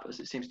roadmap, as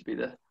it seems to be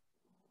the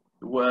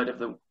word of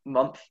the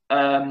month.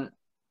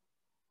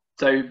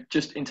 So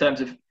just in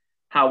terms of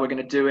how we're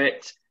going to do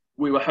it,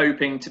 we were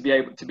hoping to be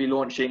able to be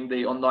launching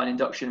the online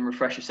induction and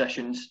refresher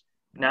sessions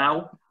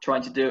now,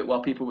 trying to do it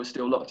while people were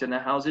still locked in their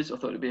houses. I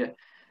thought it'd be a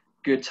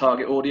good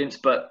target audience,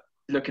 but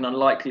looking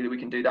unlikely that we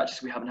can do that,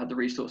 just we haven't had the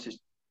resources.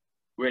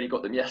 We only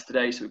got them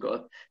yesterday, so we've got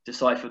to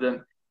decipher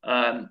them.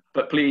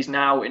 But please,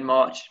 now in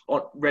March,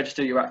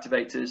 register your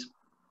activators.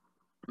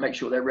 Make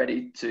sure they're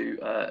ready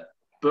to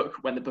book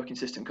when the booking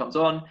system comes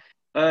on.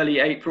 Early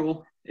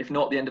April, if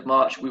not the end of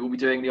March, we will be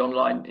doing the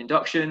online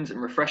inductions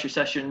and refresher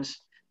sessions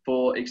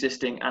for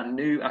existing and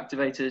new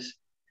activators.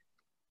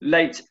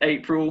 Late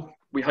April,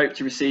 we hope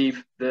to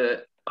receive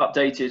the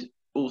updated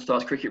All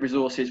Stars cricket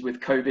resources with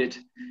COVID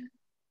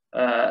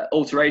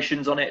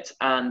alterations on it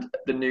and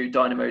the new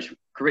Dynamos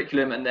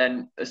curriculum. And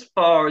then as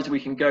far as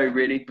we can go,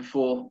 really,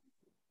 before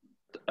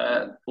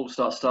All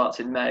Stars starts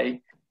in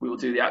May, we will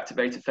do the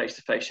activator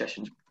face-to-face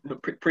sessions.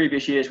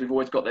 Previous years, we've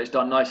always got those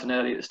done nice and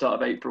early at the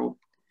start of April.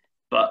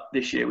 But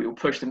this year, we will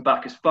push them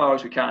back as far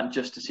as we can,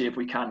 just to see if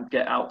we can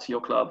get out to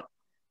your club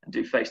and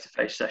do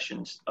face-to-face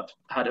sessions. I've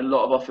had a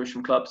lot of offers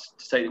from clubs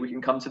to say that we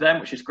can come to them,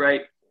 which is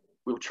great.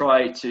 We'll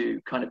try to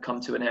kind of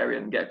come to an area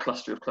and get a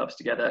cluster of clubs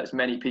together, as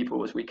many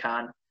people as we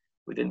can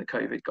within the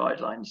COVID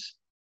guidelines.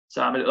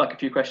 Sam, it looked like a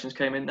few questions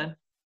came in then.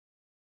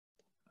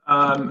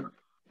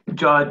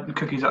 John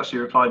Cookie's actually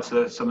replied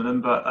to some of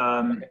them, but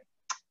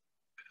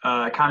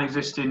can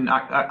existing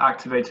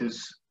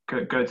activators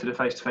go to the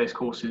face-to-face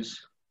courses?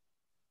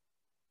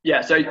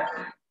 Yeah, so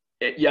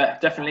yeah,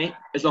 definitely.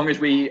 As long as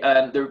we,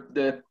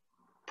 the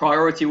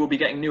priority will be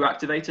getting new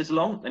activators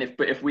along, and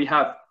if we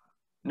have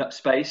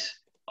space,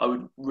 I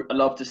would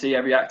love to see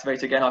every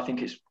activator again. I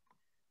think it's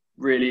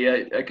really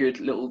a good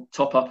little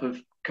top up of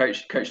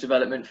coach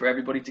development for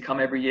everybody to come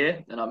every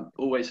year, and I've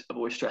always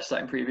stressed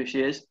that in previous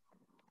years.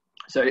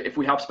 So if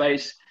we have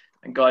space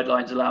and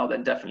guidelines allow,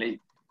 then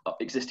definitely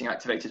existing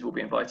activators will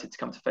be invited to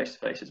come to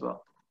face-to-face as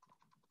well.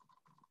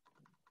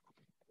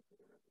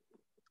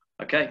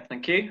 Okay,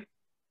 thank you.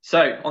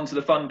 So on to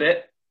the fun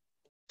bit,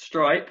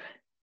 Stripe,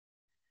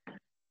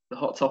 the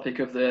hot topic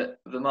of the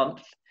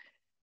month.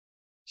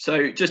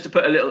 So just to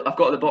put a little, I've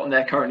got at the bottom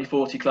there currently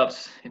 40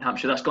 clubs in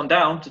Hampshire. That's gone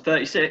down to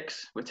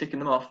 36. We're ticking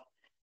them off.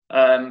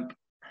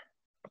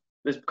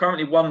 There's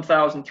currently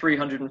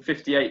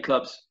 1,358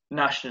 clubs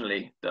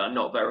nationally that are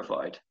not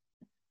verified.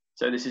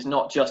 So this is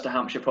not just a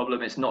Hampshire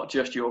problem. It's not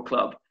just your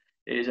club.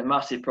 It is a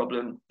massive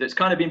problem that's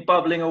kind of been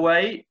bubbling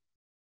away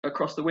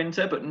across the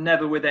winter, but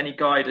never with any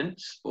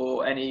guidance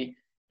or any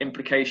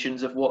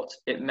implications of what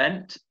it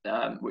meant,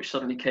 which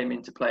suddenly came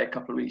into play a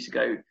couple of weeks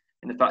ago,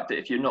 in the fact that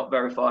if you're not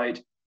verified,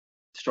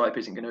 Stripe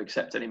isn't going to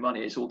accept any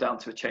money. It's all down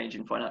to a change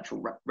in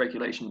financial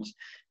regulations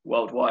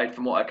worldwide,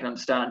 from what I can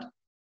understand.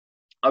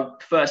 I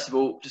first of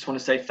all just want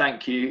to say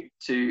thank you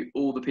to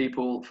all the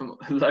people from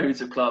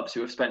loads of clubs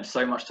who have spent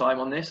so much time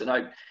on this, and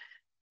I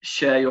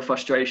share your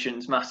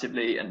frustrations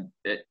massively. And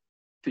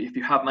if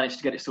you have managed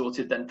to get it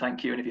sorted, then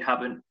thank you. And if you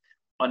haven't,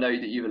 I know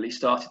that you've at least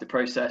started the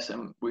process,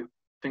 and with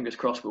fingers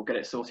crossed we'll get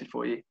it sorted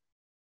for you.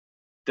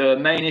 The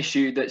main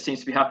issue that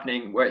seems to be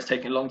happening, where it's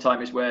taking a long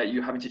time, is where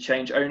you're having to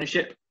change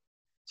ownership.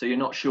 So you're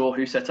not sure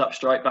who set up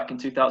Stripe back in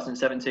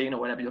 2017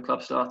 or whenever your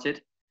club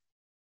started.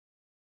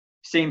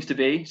 Seems to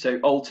be. So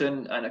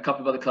Alton and a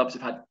couple of other clubs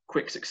have had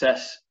quick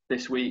success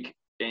this week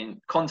in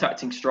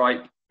contacting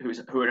Stripe, who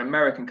are an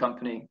American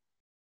company,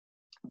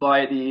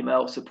 via the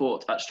email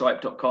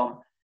support@stripe.com.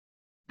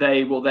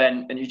 They will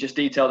then, and you just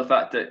detail the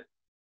fact that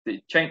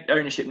the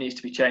ownership needs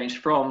to be changed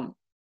from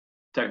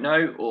don't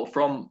know, or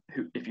from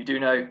who, if you do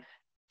know,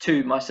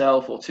 to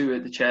myself or to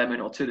the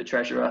chairman or to the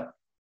treasurer.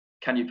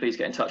 Can you please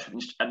get in touch with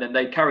them? And then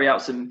they carry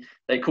out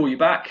they call you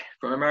back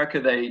from America,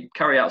 they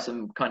carry out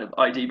some kind of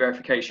ID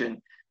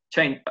verification,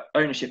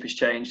 ownership is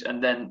changed,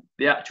 and then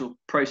the actual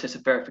process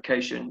of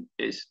verification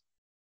is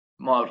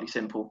mildly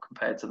simple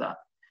compared to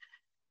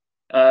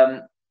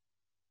that.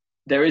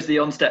 There is the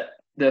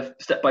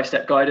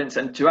step-by-step guidance,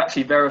 and to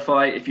actually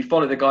verify, if you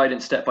follow the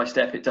guidance step by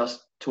step, it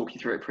does talk you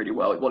through it pretty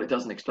well. What it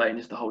doesn't explain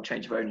is the whole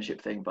change of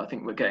ownership thing, but I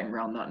think we're getting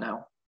around that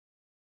now.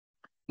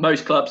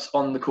 Most clubs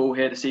on the call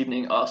here this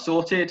evening are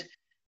sorted.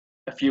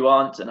 A few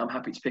aren't, and I'm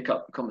happy to pick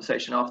up the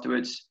conversation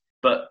afterwards.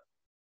 But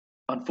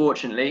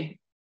unfortunately,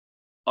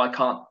 I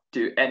can't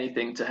do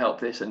anything to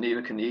help this, and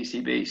neither can the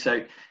ECB. So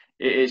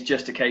it is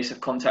just a case of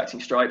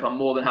contacting Stripe. I'm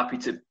more than happy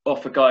to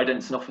offer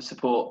guidance and offer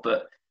support,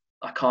 but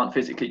I can't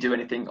physically do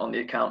anything on the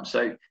account.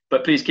 So,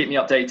 but please keep me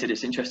updated.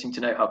 It's interesting to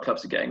know how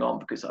clubs are getting on,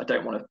 because I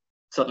don't want to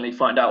suddenly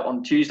find out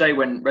on Tuesday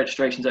when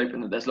registration's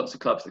open that there's lots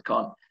of clubs that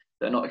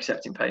they're not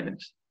accepting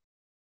payments.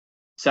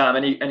 Sam,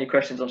 any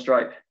questions on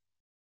Stripe?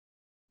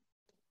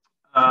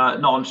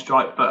 Not on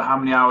Stripe, but how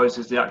many hours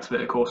is the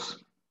Activator course?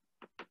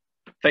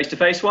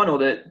 Face-to-face one, or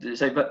did it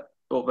say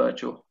or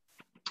virtual?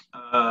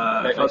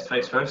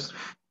 Face-to-face first.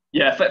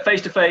 Yeah,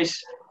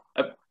 face-to-face,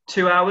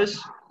 2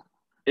 hours.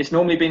 It's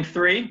normally been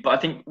 3, but I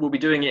think we'll be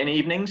doing it in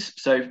evenings,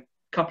 so a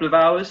couple of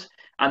hours.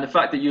 And the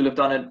fact that you'll have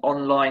done an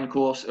online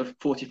course of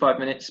 45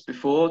 minutes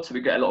before, so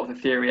we get a lot of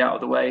the theory out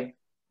of the way,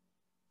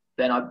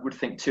 then I would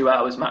think 2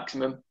 hours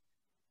maximum.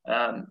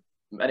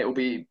 And it will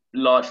be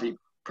largely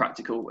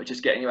practical. We're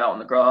just getting you out on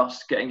the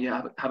grass, getting you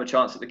have a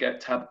chance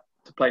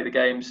to play the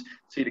games,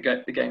 see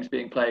the games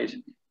being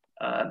played,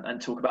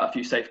 and talk about a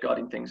few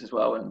safeguarding things as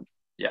well. And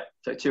yeah,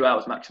 so 2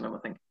 hours maximum, I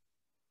think.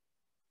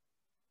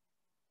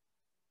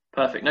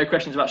 Perfect. No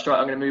questions about Stripe.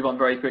 I'm going to move on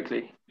very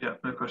quickly. Yeah,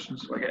 no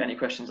questions. Do I get any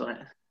questions on it?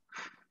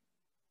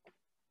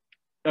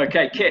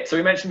 Okay, kit. So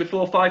we mentioned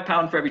before,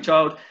 £5 for every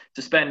child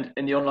to spend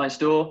in the online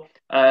store.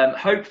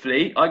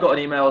 Hopefully, I got an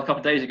email a couple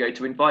of days ago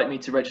to invite me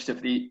to register for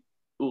the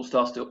All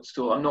Stars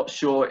store. I'm not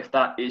sure if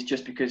that is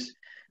just because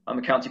I'm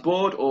a county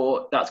board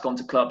or that's gone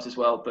to clubs as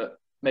well, but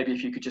maybe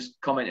if you could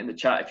just comment in the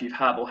chat if you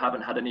have or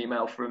haven't had an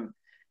email from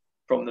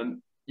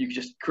them. You could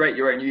just create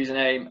your own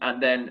username,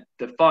 and then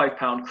the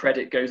 £5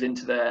 credit goes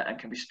into there and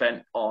can be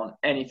spent on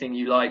anything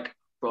you like,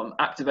 from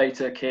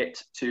Activator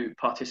kit to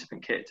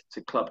participant kit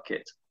to club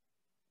kit.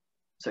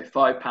 So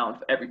 £5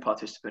 for every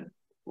participant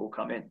will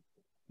come in.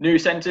 New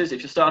centres,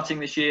 if you're starting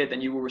this year, then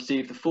you will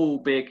receive the full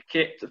big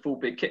kit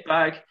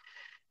bag.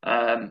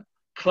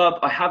 Club,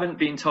 I haven't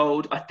been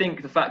told. I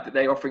think the fact that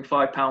they're offering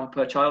 £5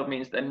 per child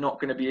means they're not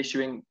going to be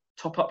issuing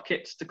top-up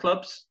kits to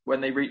clubs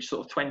when they reach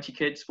sort of 20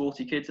 kids,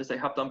 40 kids, as they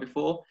have done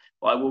before.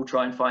 But I will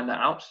try and find that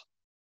out.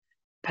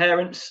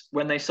 Parents,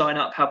 when they sign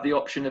up, have the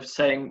option of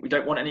saying, we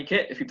don't want any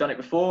kit. If you've done it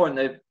before,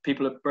 and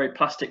people are very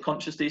plastic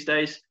conscious these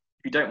days,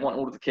 if you don't want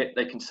all of the kit,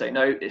 they can say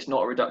no. It's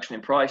not a reduction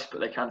in price, but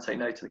they can say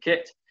no to the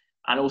kit.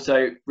 And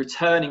also,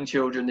 returning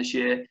children this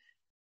year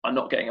are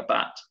not getting a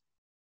bat.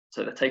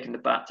 So they're taking the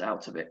bat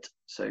out of it.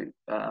 So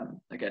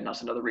again,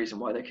 that's another reason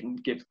why they can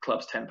give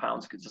clubs £10,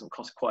 because it doesn't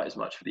cost quite as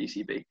much for the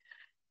ECB.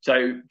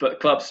 So, but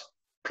clubs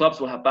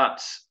will have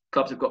bats.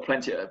 Clubs have got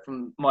plenty.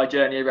 From my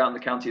journey around the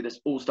county, there's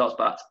All Stars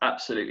bats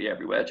absolutely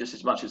everywhere, just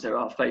as much as there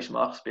are face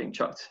masks being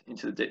chucked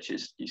into the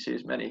ditches. You see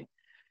as many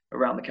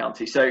around the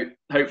county. So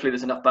hopefully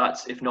there's enough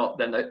bats. If not,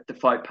 then the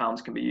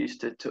 £5 can be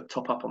used to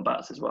top up on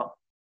bats as well.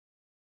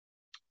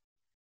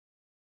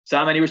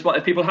 Sam, any response?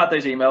 Have people had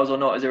those emails or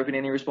not? Has there been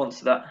any response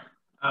to that?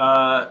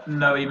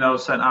 No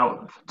emails sent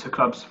out to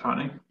clubs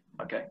apparently.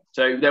 Okay,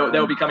 so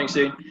they'll be coming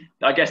soon.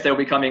 I guess they'll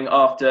be coming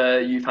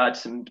after you've had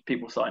some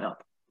people sign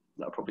up.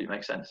 That'll probably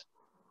make sense.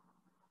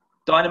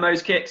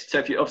 Dynamos kit. So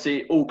if you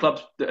obviously all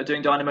clubs that are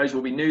doing Dynamos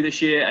will be new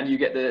this year, and you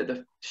get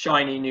the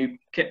shiny new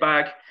kit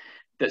bag.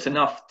 That's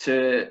enough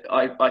to,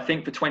 I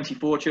think, for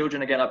 24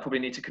 children. Again, I probably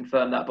need to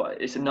confirm that,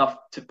 but it's enough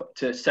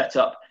to set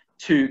up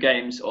 2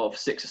 games of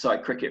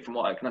 6-a-side cricket, from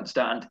what I can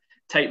understand.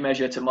 Tape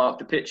measure to mark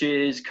the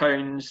pitches,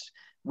 cones,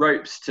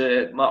 ropes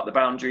to mark the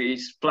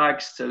boundaries,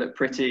 flags to look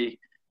pretty,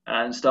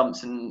 and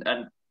stumps and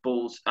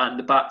balls. And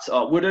the bats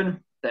are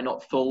wooden. They're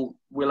not full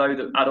willow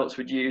that adults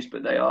would use,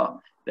 but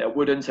they're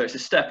wooden. So it's a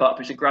step up.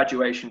 It's a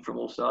graduation from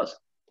All Stars.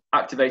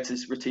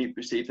 Activators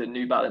received a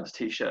New Balance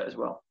t-shirt as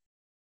well.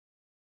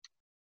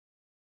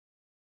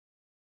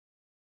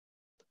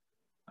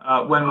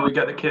 When will we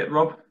get the kit,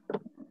 Rob?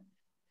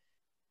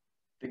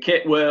 The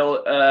kit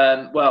will,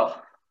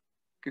 well,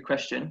 good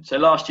question. So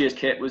last year's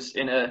kit was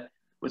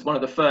one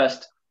of the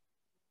first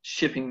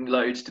shipping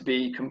loads to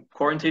be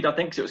quarantined, I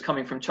think, because it was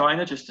coming from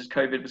China just as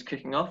COVID was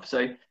kicking off.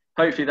 So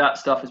hopefully that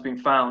stuff has been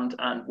found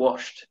and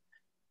washed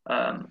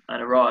and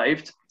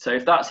arrived. So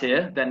if that's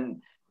here,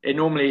 then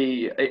it'll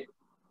be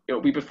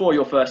before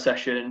your first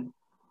session.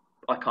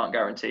 I can't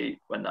guarantee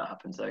when that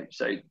happens though.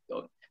 So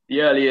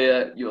the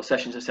earlier your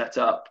sessions are set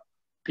up,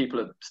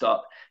 people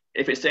start.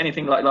 If it's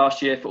anything like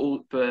last year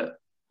for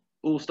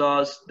All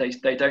Stars,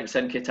 they don't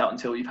send kit out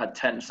until you've had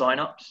 10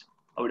 sign-ups.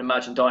 I would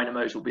imagine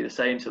Dynamos will be the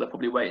same, so they'll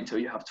probably wait until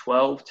you have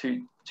 12,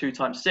 2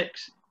 times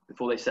 6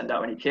 before they send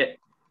out any kit.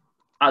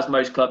 As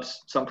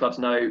some clubs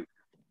know,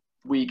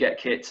 we get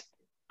kit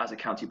as a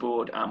county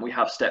board, and we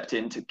have stepped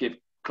in to give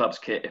clubs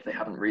kit if they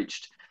haven't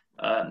reached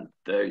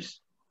those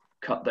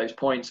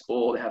points,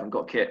 or they haven't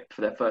got kit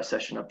for their first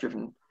session. I've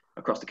driven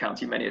across the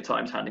county many a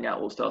times handing out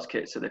All Stars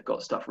kit, so they've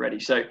got stuff ready.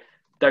 So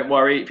don't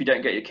worry if you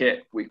don't get your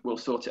kit, we'll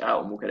sort it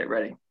out and we'll get it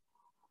ready.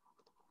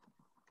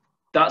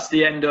 That's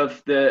the end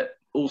of the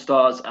All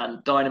Stars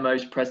and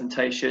Dynamos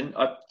presentation.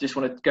 I just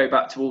want to go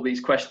back to all these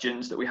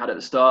questions that we had at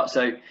the start.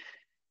 So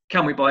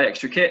can we buy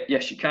extra kit?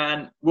 Yes, you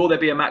can. Will there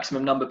be a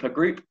maximum number per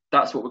group?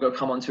 That's what we're going to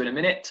come on to in a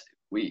minute.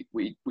 We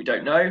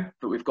don't know,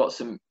 but we've got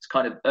some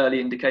kind of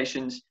early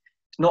indications.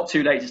 It's not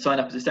too late to sign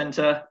up as a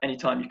centre.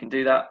 Anytime you can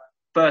do that.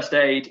 First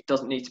aid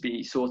doesn't need to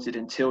be sorted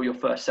until your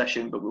first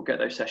session, but we'll get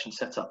those sessions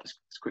set up as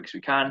quick as we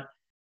can.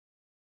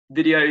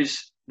 Videos,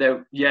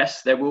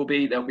 yes, there will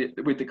be. They'll be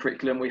with the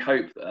curriculum, we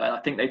hope. I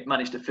think they've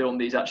managed to film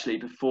these actually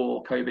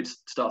before COVID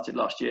started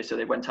last year. So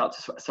they went out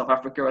to South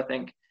Africa, I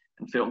think,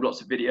 and filmed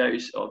lots of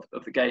videos of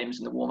the games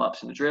and the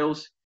warm-ups and the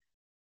drills.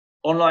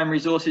 Online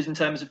resources in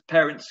terms of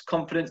parents'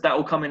 confidence, that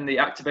will come in the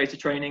Activator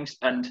trainings.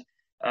 And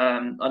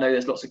I know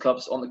there's lots of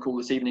clubs on the call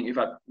this evening who've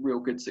had real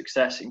good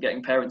success in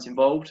getting parents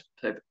involved.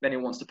 So if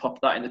anyone wants to pop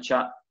that in the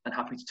chat, and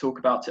happy to talk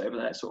about it over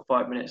the next sort of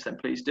 5 minutes, then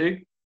please do.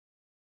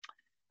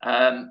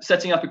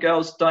 Setting up a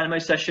girls' Dynamo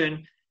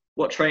session,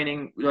 what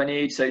training do I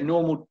need? So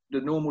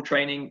the normal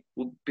training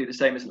will be the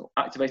same as an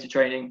Activator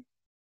training.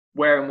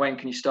 Where and when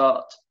can you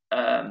start?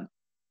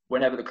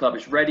 Whenever the club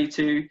is ready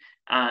to,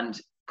 and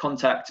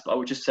I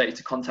would just say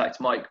to contact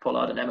Mike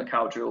Pollard and Emma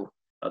Cowdrill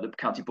at the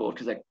county board,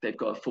 because they've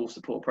got a full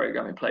support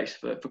program in place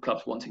for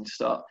clubs wanting to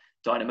start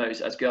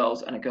Dynamos as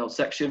girls and a girls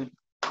section.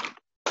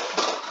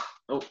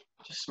 Oh,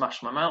 just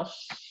smashed my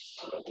mouse.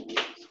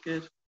 That's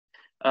good.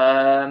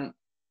 And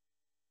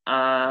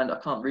I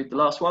can't read the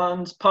last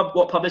ones.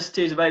 What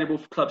publicity is available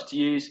for clubs to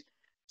use?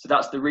 So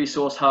that's the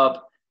resource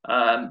hub,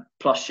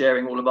 plus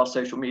sharing all of our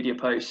social media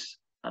posts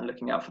and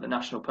looking out for the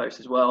national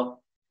posts as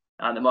well,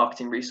 and the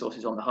marketing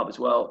resources on the hub as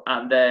well.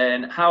 And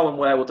then how and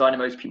where will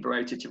Dynamos be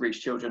promoted to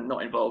reach children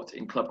not involved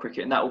in club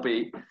cricket? And that will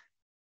be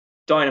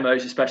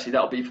Dynamos, especially,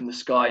 that will be from the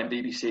Sky and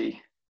BBC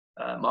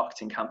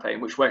marketing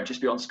campaign, which won't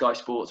just be on Sky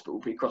Sports, but will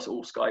be across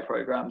all Sky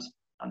programmes.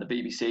 And the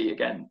BBC,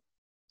 again,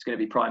 it's going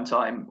to be prime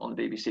time on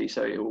the BBC,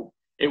 so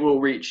it will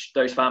reach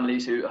those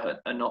families who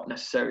are not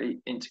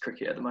necessarily into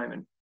cricket at the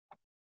moment.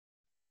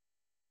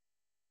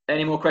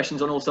 Any more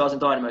questions on All Stars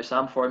and Dynamo,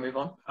 Sam, before I move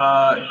on?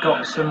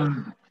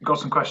 Got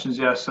some questions,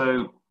 yeah.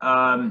 So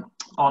on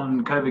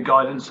COVID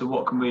guidance, so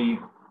what can we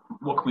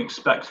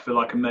expect for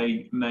like a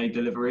May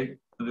delivery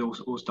of the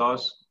All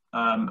Stars?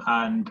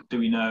 And do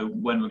we know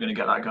when we're going to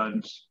get that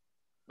guidance?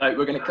 No,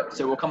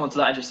 we'll come on to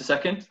that in just a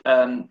second.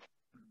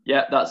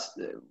 Yeah,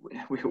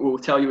 we will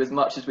tell you as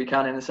much as we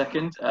can in a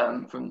second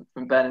from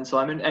Ben and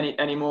Simon.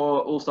 Any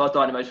more All Stars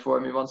Dynamos before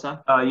I move on, Sam?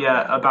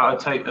 Yeah,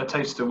 about a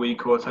taster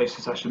week or a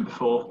taster session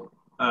before.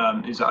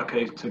 Is that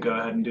okay to go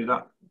ahead and do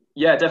that?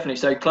 Yeah, definitely.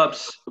 So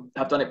clubs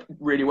have done it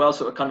really well,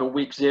 sort of kind of a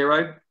week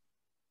zero,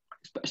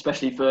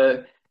 especially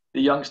for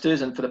the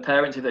youngsters and for the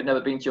parents. If they've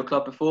never been to your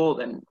club before,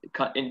 then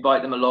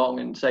invite them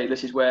along and say,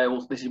 this is where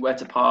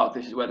to park,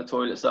 this is where the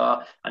toilets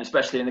are. And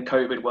especially in the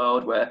COVID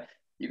world where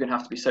you're going to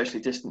have to be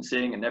socially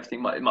distancing and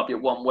everything, it might be a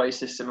one-way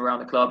system around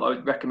the club. I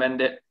would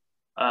recommend it.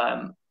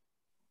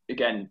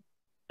 Again,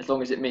 as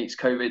long as it meets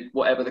COVID,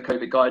 whatever the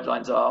COVID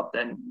guidelines are,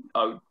 then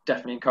I would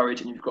definitely encourage,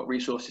 and you've got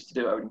resources to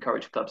do it, I would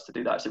encourage clubs to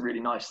do that. It's a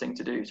really nice thing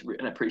to do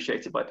and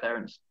appreciated by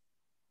parents.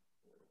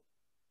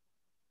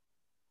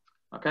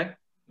 Okay?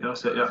 Yeah,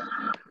 that's it, yeah.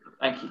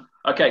 Thank you.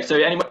 Okay, so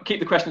keep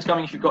the questions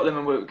coming if you've got them,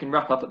 and we can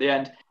wrap up at the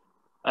end.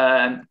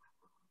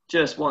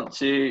 Just want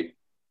to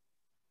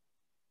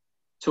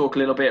talk a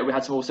little bit. We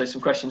had also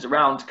some questions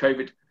around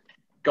COVID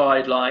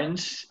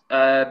guidelines.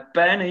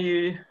 Ben, are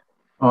you...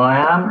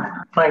 I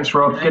am. Thanks,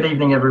 Rob. Good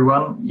evening,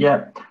 everyone.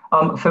 Yeah.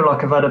 I feel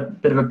like I've had a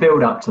bit of a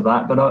build up to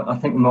that, but I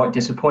think we might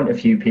disappoint a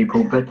few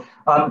people. But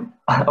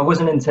I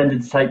wasn't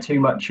intended to take too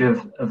much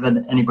of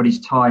anybody's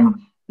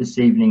time this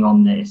evening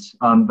on this.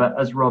 But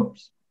as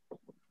Rob's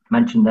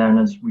mentioned there, and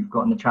as we've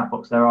got in the chat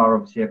box, there are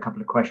obviously a couple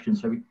of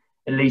questions. So we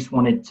at least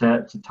wanted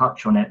to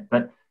touch on it.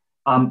 But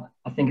I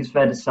think it's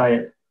fair to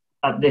say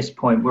at this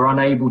point, we're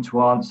unable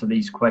to answer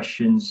these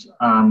questions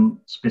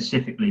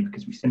specifically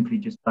because we simply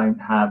just don't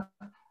have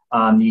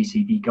the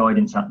ECB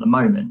guidance at the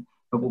moment.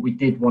 But what we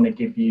did want to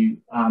give you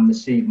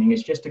this evening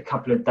is just a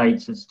couple of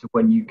dates as to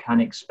when you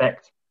can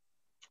expect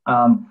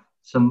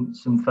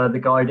some further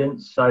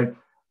guidance. So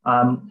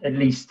at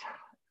least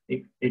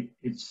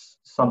it's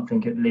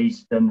something at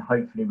least, and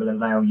hopefully will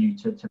allow you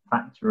to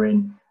factor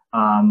in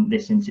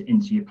this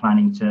into your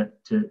planning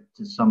to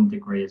some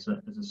degree, as I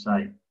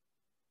say.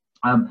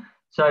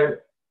 So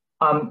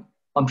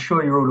I'm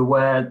sure you're all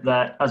aware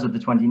that as of the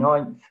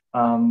 29th,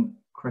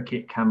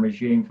 cricket can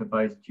resume for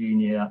both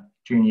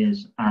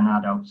juniors and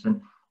adults.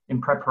 And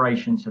in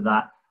preparation to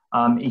that,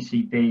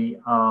 ECB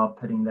are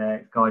putting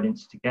their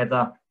guidance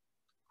together,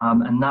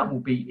 and that will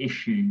be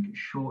issued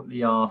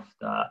shortly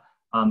after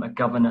a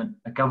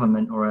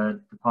government or a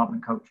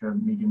Department of Culture,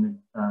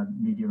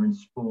 Media and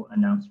Sport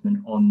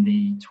announcement on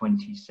the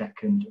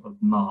 22nd of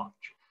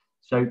March.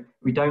 So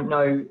we don't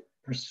know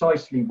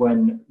precisely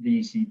when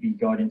the ECB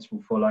guidance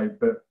will follow,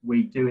 but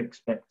we do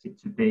expect it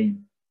to be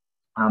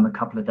a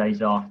couple of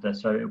days after.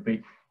 So it'll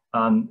be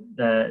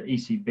the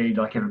ECB,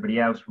 like everybody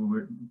else,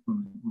 will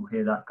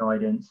hear that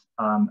guidance,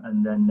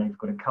 and then they've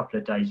got a couple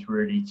of days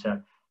really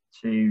to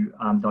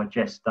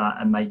digest that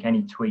and make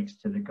any tweaks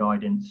to the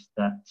guidance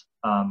that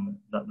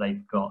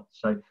they've got.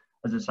 So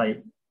as I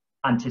say,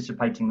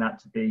 anticipating that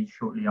to be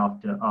shortly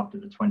after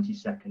the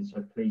 22nd.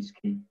 So please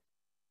keep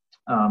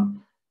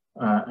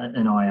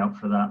an eye out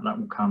for that. That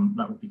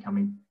will be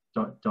coming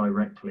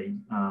directly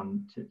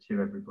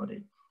to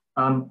everybody.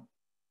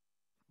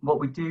 What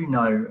we do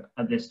know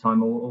at this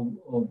time, or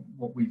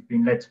what we've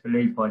been led to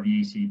believe by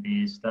the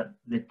ECB, is that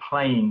the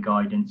playing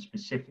guidance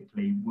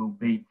specifically will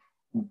be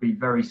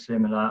very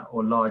similar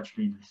or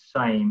largely the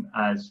same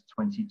as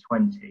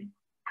 2020.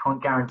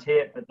 Can't guarantee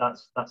it, but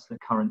that's the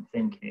current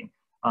thinking.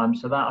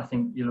 So that, I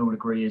think you'll all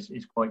agree,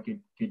 is quite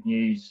good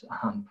news.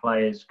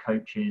 Players,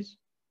 coaches,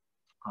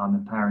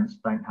 and parents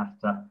don't have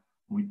to,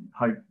 we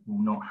hope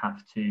will not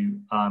have to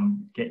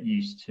get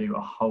used to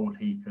a whole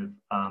heap of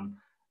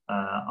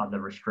other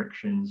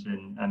restrictions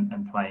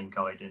and playing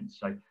guidance.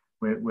 So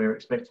we're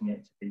expecting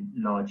it to be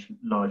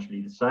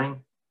largely the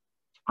same.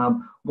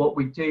 What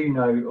we do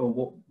know, or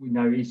what we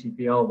know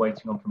ECB are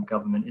waiting on from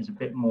government, is a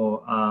bit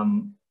more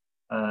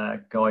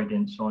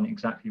guidance on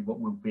exactly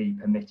what will be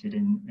permitted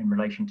in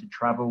relation to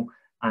travel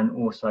and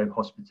also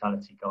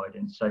hospitality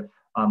guidance. So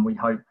we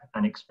hope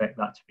and expect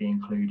that to be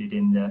included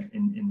in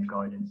the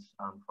guidance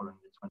following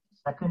the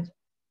 22nd.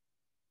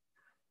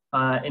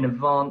 In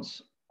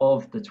advance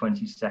of the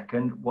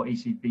 22nd, what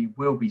ECB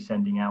will be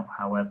sending out,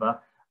 however,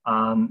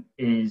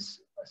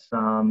 is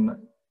some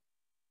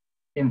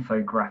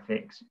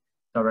infographics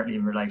directly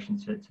in relation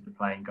to the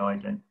playing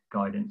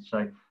guidance.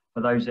 So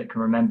for those that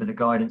can remember the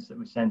guidance that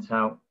was sent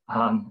out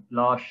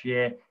last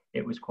year,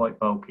 it was quite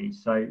bulky.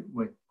 So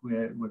we're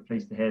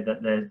pleased to hear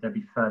that there'll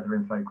be further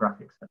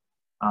infographics that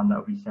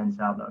will be sent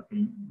out that will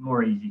be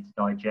more easy to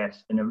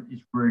digest, and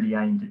it's really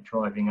aimed at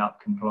driving up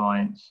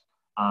compliance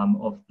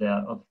of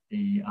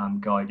the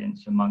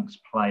guidance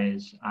amongst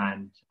players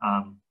and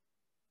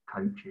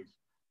coaches,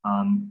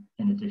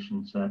 in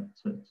addition to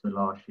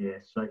last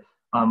year. So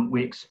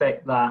we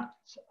expect that,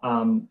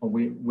 or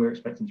we're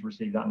expecting to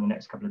receive that in the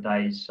next couple of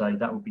days. So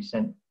that will be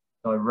sent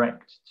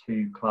direct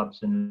to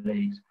clubs and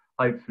leagues,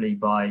 hopefully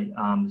by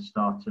the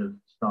start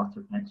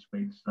of next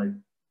week. So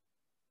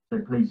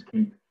please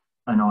keep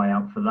an eye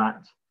out for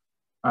that.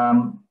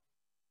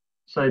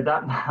 So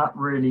that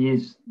really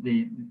is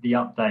the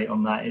update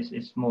on that.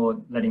 It's more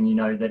letting you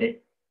know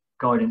that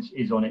guidance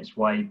is on its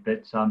way,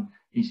 but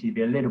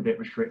ECB a little bit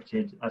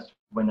restricted as to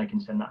when they can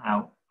send that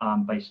out,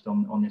 based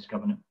on this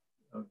government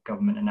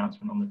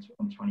announcement on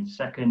the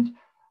 22nd.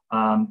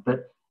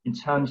 But in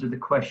terms of the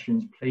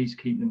questions, please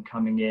keep them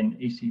coming in.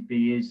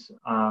 ECB is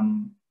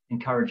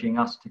encouraging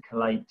us to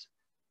collate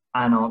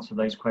and answer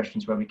those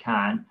questions where we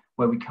can.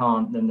 Where we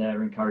can't, then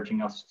they're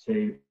encouraging us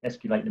to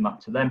escalate them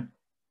up to them,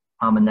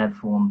 and then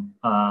form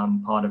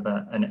part of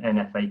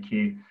an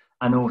FAQ.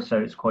 And also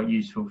it's quite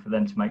useful for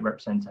them to make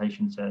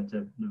representation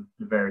to the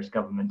various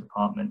government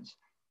departments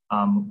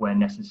where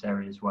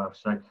necessary as well.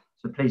 So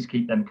please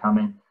keep them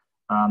coming.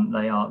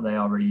 They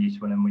are really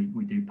useful, and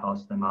we do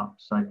pass them up.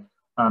 So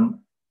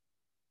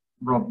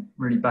Rob,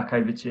 really back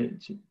over to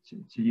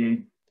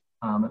you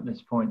at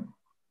this point.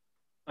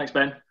 Thanks,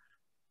 Ben.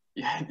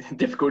 Yeah,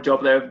 difficult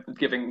job there,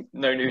 giving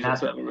no news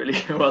whatsoever, really.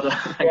 Well done.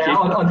 Thank you.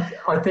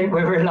 I think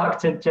we're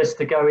reluctant just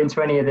to go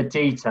into any of the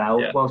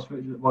detail, whilst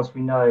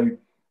we know,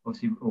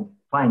 obviously,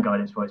 playing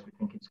guidance-wise, we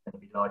think it's going to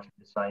be largely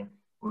the same.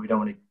 What we don't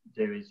want to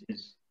do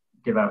is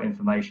give out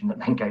information that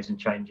then goes and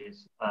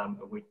changes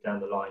a week down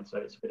the line. So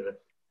it's a bit of a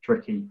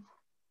tricky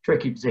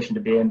position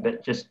to be in,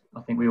 but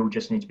I think we all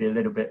just need to be a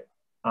little bit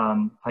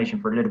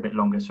patient for a little bit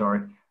longer,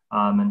 sorry,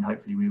 and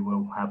hopefully we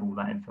will have all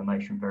that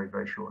information very,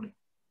 very shortly.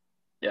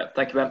 Yeah,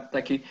 thank you, Ben.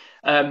 Thank you.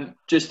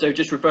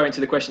 Just referring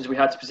to the questions we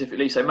had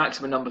specifically, so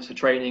maximum numbers for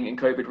training and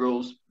COVID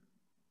rules,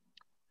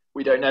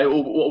 we don't know.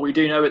 What we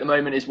do know at the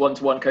moment is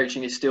one-to-one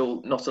coaching is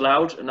still not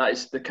allowed, and that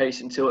is the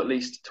case until at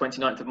least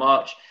 29th of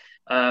March.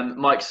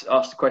 Mike's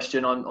asked a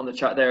question on the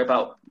chat there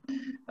about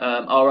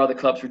are other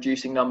clubs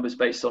reducing numbers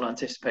based on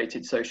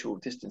anticipated social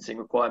distancing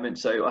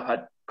requirements? So I've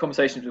had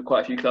conversations with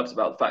quite a few clubs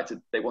about the fact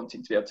that they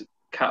wanting to be able to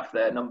cap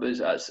their numbers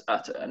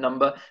at a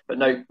number, but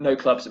no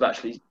clubs have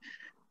actually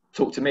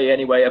talked to me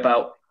anyway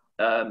about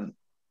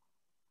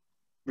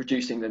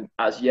reducing them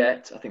as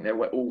yet. I think they're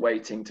all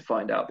waiting to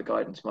find out the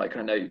guidance, Mike.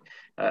 I know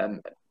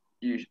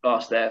you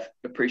asked there,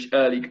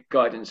 early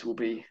guidance will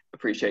be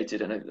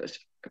appreciated, and I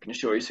can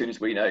assure you as soon as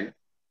we know,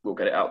 we'll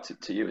get it out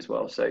to you as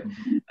well. So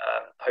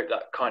I hope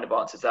that kind of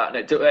answers that.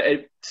 And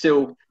it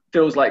still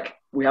feels like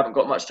we haven't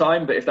got much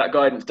time, but if that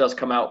guidance does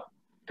come out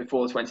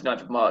before the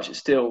 29th of March, it's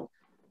still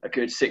a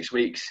good 6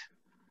 weeks.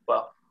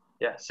 Well,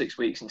 yeah, 6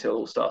 weeks until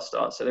All Stars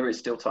starts. So there is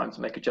still time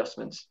to make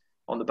adjustments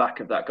on the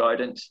back of that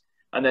guidance.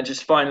 And then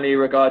just finally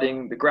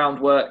regarding the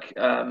groundwork,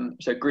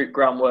 so group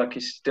groundwork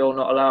is still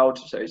not allowed.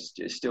 So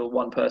it's still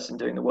one person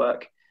doing the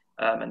work.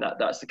 And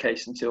that's the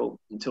case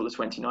until the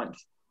 29th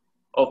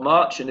of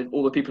March. And if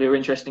all the people who are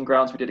interested in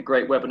grounds, we did a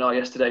great webinar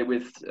yesterday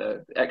with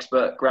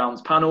expert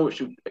grounds panel,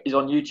 which is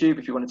on YouTube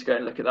if you wanted to go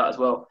and look at that as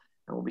well.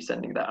 And we'll be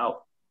sending that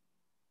out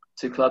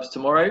to clubs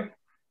tomorrow.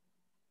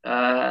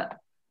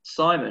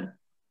 Simon.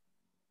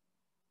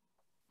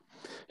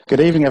 Good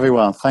evening,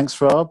 everyone. Thanks,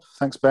 Rob.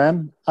 Thanks,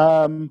 Ben.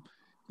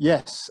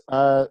 Yes,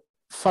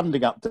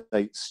 funding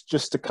updates,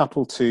 just a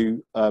couple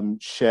to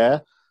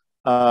share.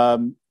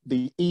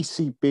 The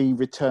ECB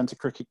Return to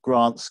Cricket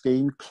Grant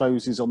Scheme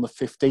closes on the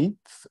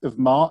 15th of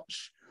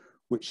March,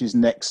 which is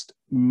next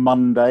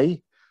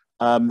Monday.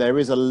 There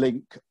is a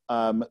link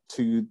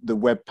to the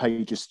web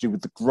pages to do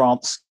with the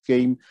grant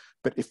scheme,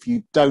 but if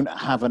you don't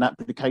have an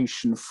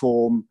application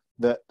form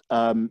that,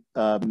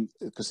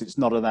 because it's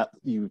not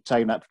you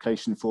obtain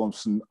application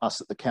forms from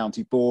us at the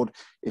county board.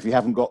 If you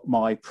haven't got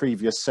my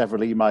previous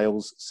several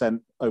emails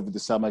sent over the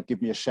summer,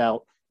 give me a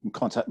shout and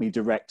contact me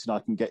direct and I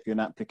can get you an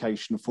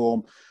application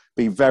form.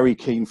 Be very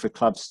keen for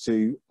clubs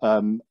to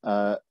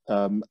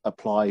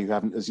apply who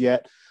haven't as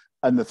yet.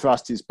 And the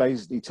thrust is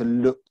basically to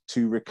look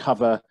to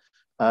recover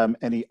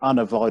any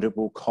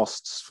unavoidable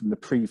costs from the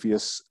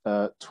previous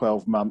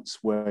 12 months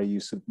where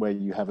you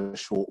have a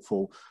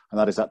shortfall, and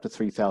that is up to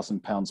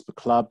 £3,000 per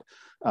club.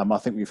 I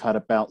think we've had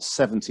about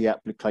 70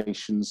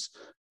 applications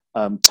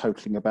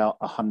totaling about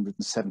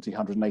 £170,000,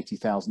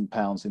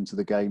 £180,000 into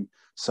the game.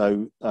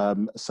 So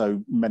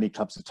many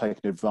clubs have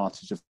taken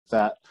advantage of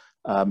that.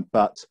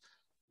 But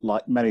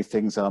like many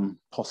things, I'm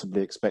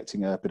possibly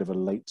expecting a bit of a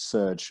late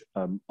surge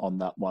on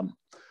that one.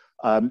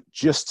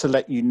 Just to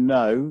let you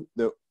know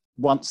that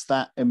once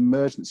that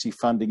emergency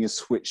funding is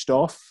switched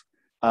off,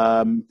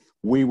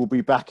 we will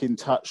be back in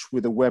touch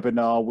with a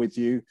webinar with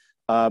you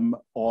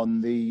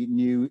on the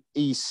new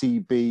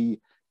ECB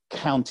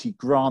county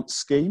grant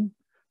scheme.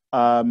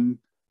 And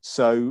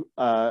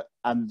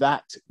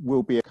that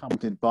will be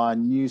accompanied by a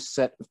new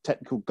set of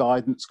technical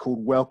guidance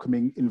called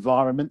Welcoming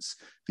Environments.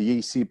 The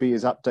ECB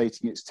is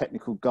updating its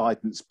technical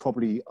guidance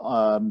probably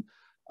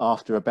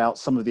after about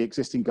some of the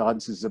existing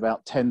guidance is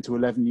about 10 to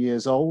 11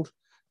 years old.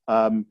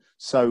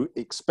 So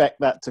expect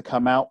that to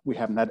come out. We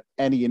haven't had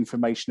any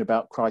information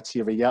about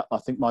criteria yet. I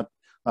think my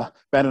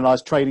Ben and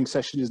I's training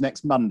session is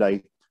next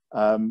Monday.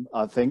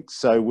 I think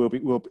so.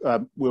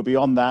 We'll be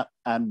on that,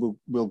 and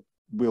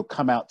we'll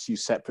come out to you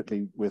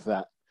separately with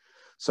that.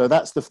 So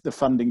that's the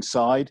funding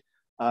side.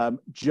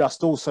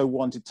 Just also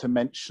wanted to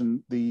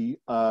mention the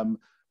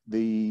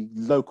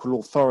local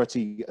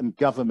authority and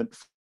government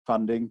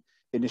funding.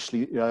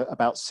 Initially,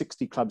 about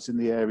 60 clubs in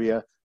the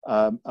area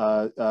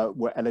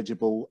were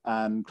eligible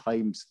and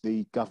claimed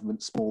the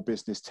government small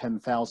business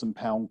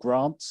 £10,000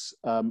 grants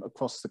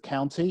across the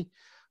county.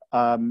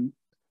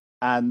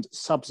 And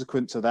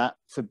subsequent to that,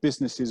 for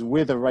businesses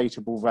with a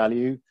rateable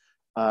value,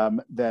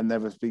 then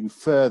there has been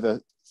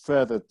further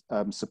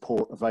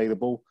support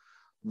available.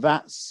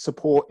 That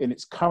support in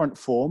its current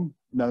form,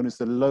 known as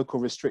the Local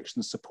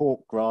Restriction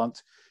Support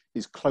Grant,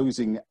 is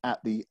closing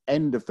at the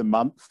end of the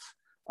month.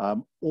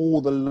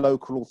 All the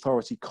local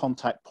authority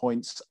contact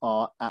points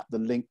are at the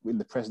link in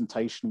the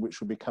presentation, which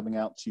will be coming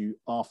out to you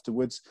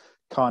afterwards,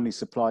 kindly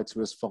supplied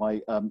to us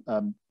by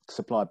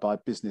supplied by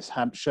Business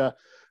Hampshire.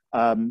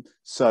 Again,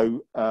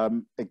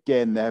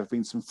 there have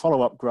been some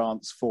follow-up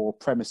grants for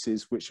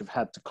premises which have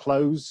had to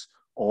close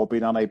or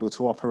been unable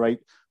to operate,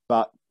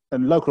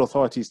 and local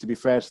authorities, to be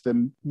fair to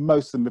them,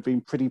 most of them have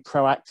been pretty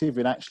proactive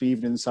in actually,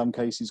 even in some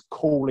cases,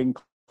 calling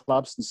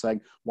clubs and saying,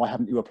 why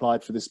haven't you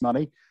applied for this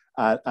money?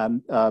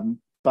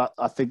 But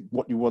I think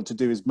what you want to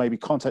do is maybe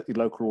contact the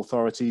local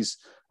authorities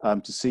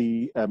to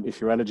see if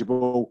you're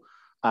eligible.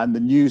 And the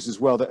news as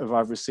well that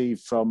I've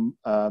received from,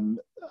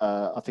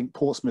 I think,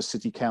 Portsmouth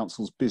City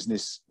Council's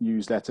business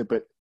newsletter,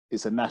 but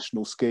it's a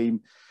national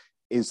scheme,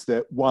 is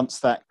that once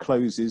that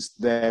closes,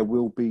 there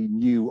will be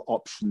new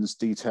options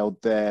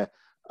detailed there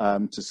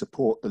to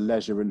support the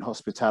leisure and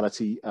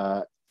hospitality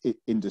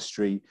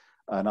industry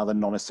and other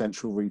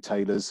non-essential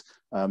retailers,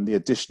 the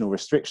additional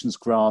restrictions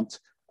grant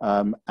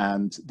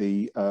and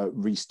the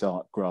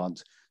restart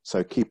grant.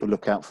 So keep a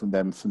lookout from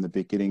them from the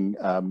beginning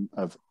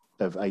of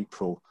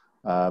April.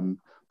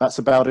 That's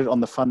about it on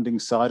the funding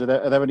side.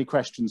 Are there any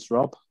questions,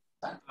 Rob?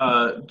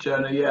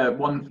 Jonah, yeah,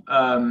 one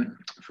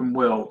from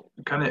Will.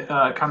 Can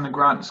the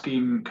grant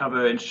scheme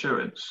cover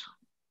insurance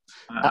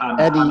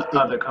and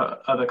other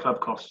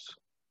club costs?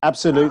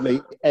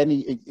 Absolutely.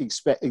 Any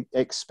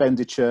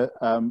expenditure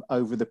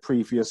over the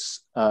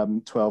previous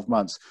 12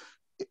 months.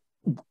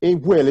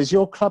 Will, is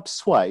your club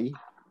Sway?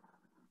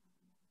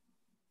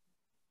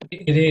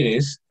 It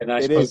is, and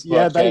it is.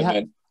 Yeah, they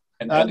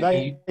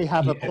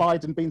have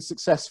applied and been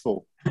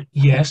successful.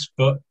 Yes,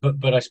 but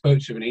I spoke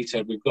to him and he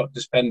said we've got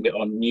to spend it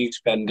on new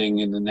spending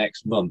in the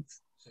next month.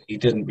 So he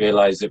didn't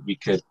realise that we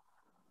could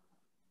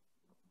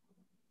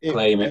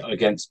claim it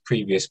against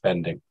previous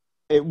spending.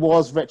 It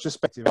was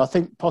retrospective. I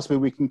think possibly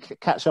we can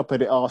catch up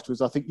at it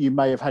afterwards. I think you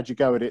may have had your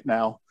go at it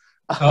now.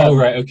 Oh,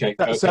 right, okay.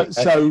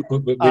 So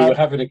we were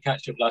having a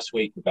catch up last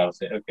week about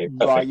it. Okay,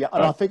 perfect. Right, yeah,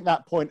 and I think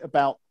that point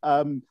about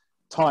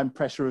time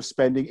pressure of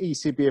spending,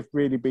 ECB have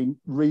really been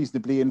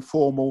reasonably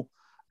informal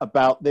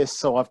about this.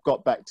 So I've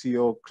got back to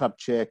your club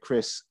chair,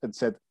 Chris, and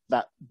said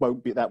that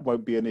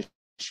won't be an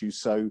issue.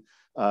 So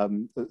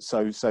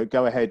so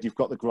go ahead. You've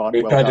got the grant.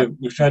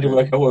 We've tried to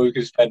work out what we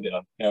can spend it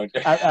on.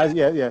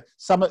 Yeah.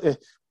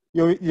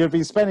 You've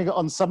been spending it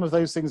on some of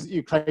those things that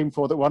you claim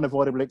for that were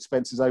unavoidable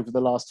expenses over the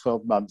last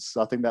 12 months.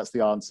 I think that's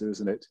the answer,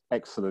 isn't it?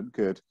 Excellent,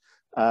 good.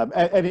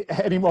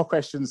 Any more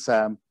questions,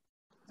 Sam?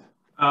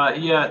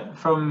 Yeah,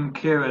 from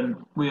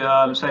Kieran, we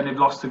saying they've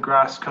lost a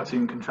grass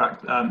cutting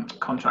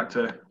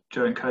contractor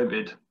during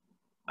COVID.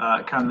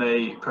 Can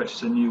they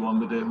purchase a new one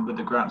with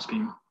the grant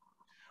scheme?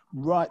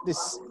 Right,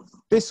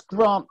 this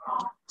grant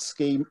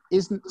scheme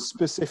isn't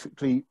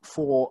specifically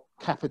for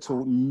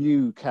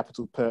new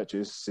capital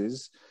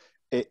purchases.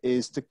 It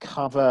is to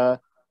cover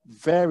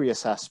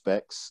various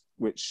aspects,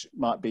 which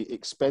might be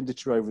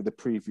expenditure over the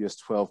previous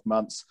 12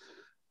 months.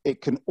 It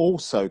can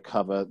also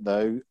cover,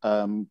 though,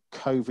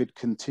 COVID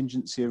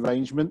contingency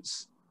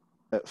arrangements.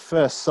 At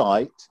first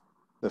sight,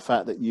 the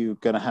fact that you're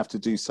going to have to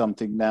do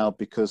something now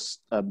because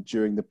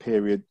during the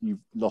period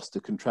you've lost a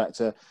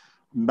contractor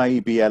may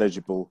be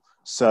eligible.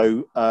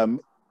 So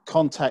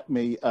contact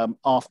me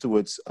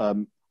afterwards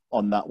on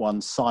that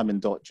one,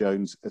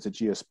 simon.jones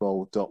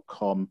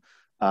 @geospol.com.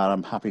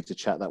 I'm happy to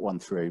chat that one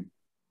through.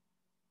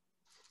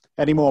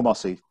 Any more,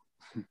 Mossy?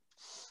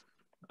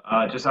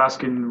 Just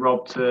asking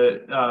Rob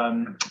to,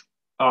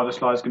 are the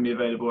slides going to be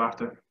available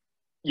after?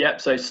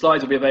 Yep, so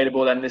slides will be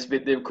available, and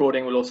the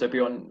recording will also be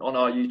on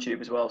our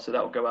YouTube as well, so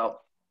that will go out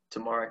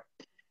tomorrow.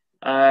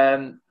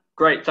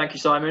 Great, thank you,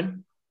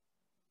 Simon.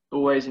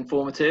 Always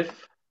informative.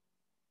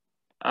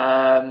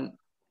 John,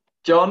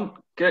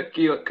 Cook,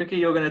 you're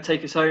going to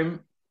take us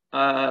home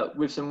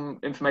with some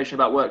information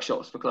about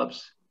workshops for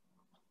clubs.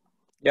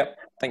 Yep,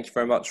 thank you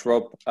very much,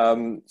 Rob.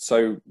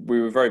 So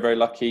we were very, very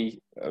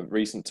lucky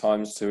recent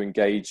times to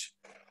engage,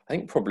 I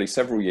think probably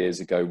several years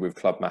ago, with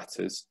Club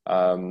Matters,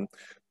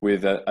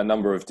 with a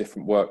number of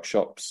different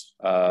workshops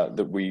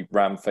that we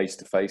ran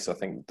face-to-face. I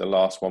think the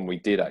last one we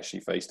did actually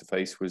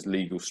face-to-face was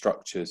legal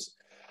structures.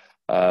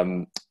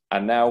 And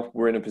now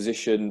we're in a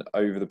position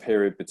over the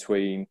period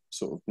between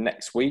sort of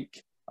next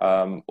week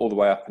all the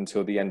way up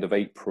until the end of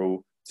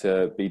April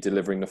to be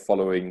delivering the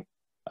following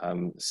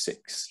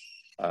 6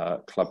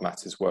 Club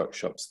Matters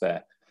workshops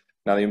there.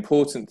 Now, the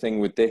important thing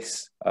with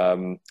this,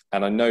 and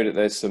I know that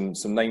there's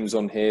some names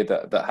on here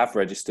that have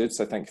registered,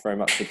 so thank you very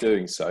much for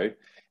doing so,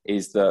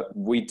 is that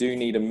we do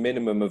need a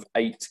minimum of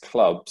 8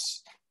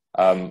 clubs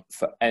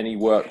for any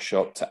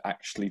workshop to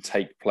actually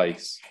take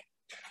place.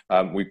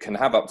 We can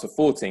have up to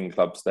 14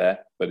 clubs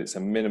there, but it's a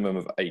minimum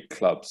of 8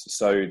 clubs.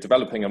 So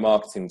developing a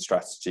marketing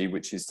strategy,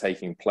 which is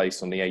taking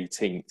place on the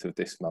 18th of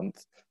this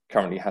month,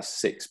 currently has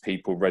 6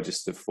 people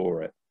registered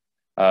for it.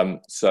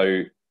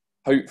 So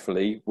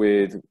hopefully,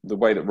 with the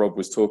way that Rob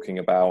was talking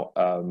about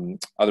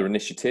other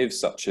initiatives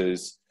such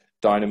as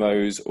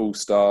Dynamos, All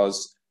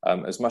Stars,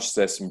 as much as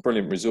there's some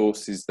brilliant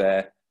resources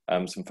there,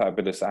 some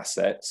fabulous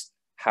assets,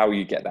 how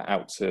you get that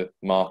out to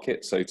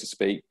market, so to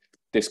speak,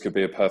 this could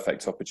be a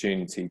perfect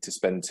opportunity to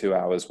spend 2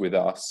 hours with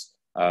us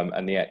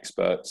and the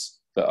experts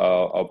that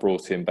are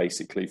brought in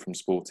basically from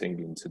Sport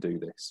England to do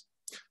this.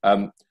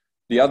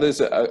 The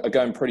others are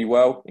going pretty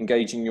well,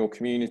 engaging your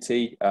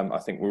community. I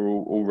think we're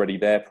already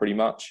there pretty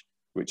much,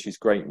 which is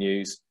great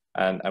news.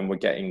 And we're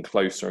getting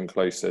closer and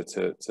closer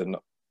to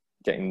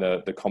getting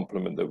the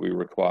complement that we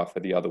require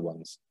for the other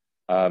ones.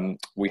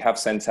 We have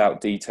sent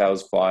out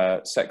details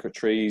via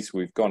secretaries.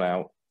 We've gone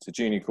out to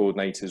junior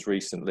coordinators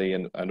recently,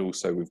 and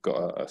also we've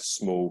got a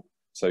small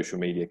social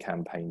media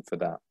campaign for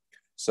that.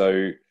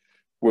 So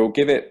we'll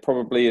give it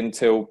probably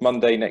until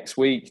Monday next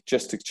week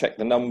just to check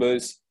the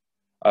numbers.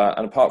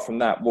 And apart from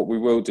that, what we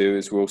will do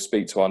is we'll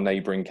speak to our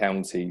neighbouring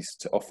counties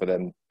to offer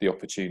them the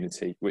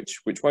opportunity, which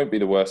won't be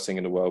the worst thing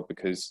in the world,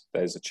 because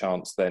there's a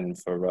chance then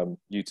for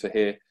you to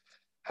hear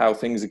how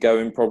things are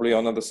going probably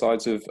on other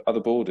sides of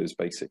other borders,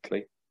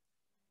 basically.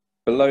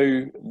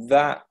 Below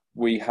that,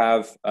 we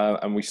have,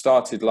 and we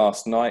started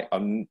last night,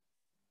 I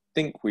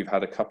think we've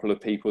had a couple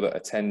of people that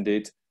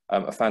attended,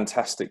 a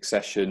fantastic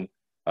session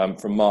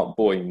from Mark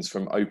Boynes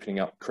from Opening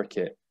Up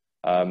Cricket,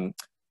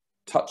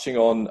 touching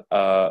on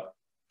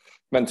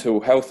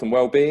mental health and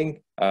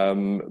well-being,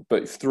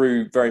 but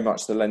through very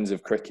much the lens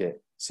of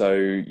cricket. So,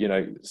 you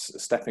know,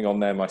 stepping on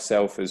there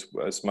myself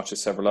as much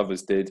as several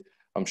others did,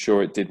 I'm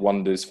sure it did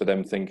wonders for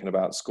them, thinking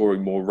about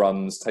scoring more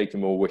runs, taking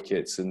more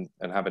wickets, and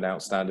having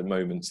outstanding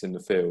moments in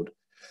the field.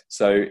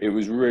 So it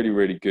was really,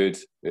 really good.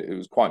 It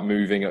was quite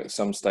moving at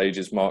some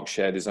stages. Mark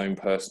shared his own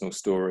personal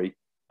story.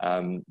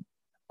 And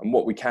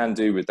what we can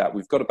do with that,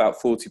 we've got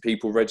about 40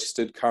 people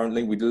registered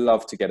currently. We'd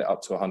love to get it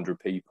up to 100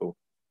 people.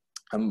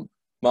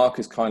 Mark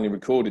has kindly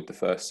recorded the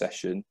first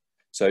session.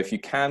 So if you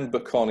can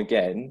book on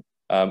again,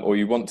 or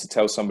you want to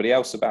tell somebody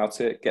else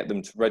about it, get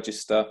them to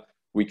register.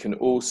 We can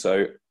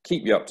also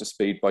keep you up to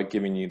speed by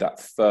giving you that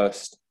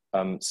first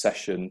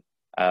session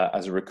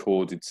as a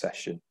recorded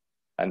session.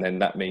 And then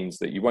that means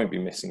that you won't be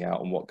missing out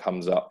on what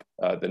comes up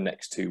the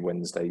next 2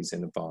 Wednesdays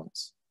in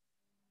advance.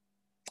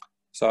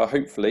 So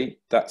hopefully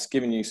that's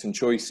given you some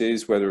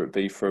choices, whether it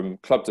be from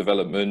club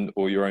development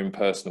or your own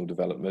personal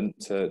development,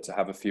 to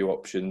have a few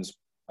options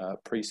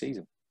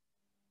pre-season.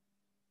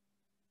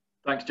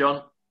 Thanks,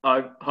 John.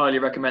 I highly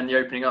recommend the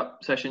opening up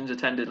sessions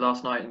attended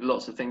last night, and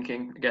lots of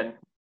thinking. Again,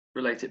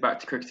 relate it back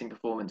to cricketing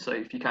performance. So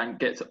if you can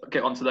get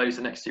onto those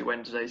the next 2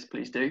 Wednesdays,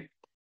 please do.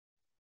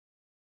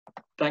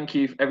 Thank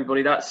you,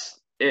 everybody. That's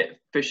it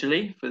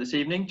officially for this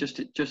evening.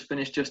 Just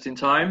finished just in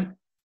time.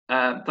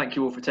 Thank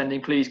you all for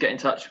attending. Please get in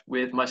touch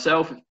with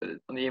myself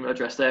on the email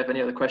address there if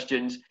any other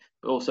questions,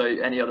 but also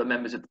any other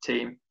members of the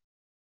team.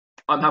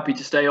 I'm happy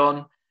to stay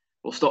on.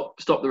 We'll stop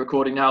the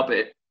recording now,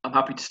 but I'm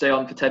happy to stay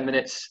on for 10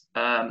 minutes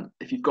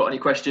if you've got any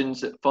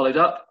questions that followed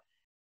up.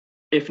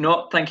 If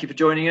not, thank you for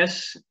joining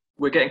us.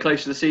 We're getting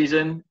close to the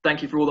season.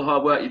 Thank you for all the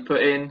hard work you've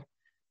put in.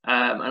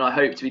 And I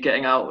hope to be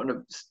getting out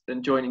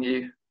and joining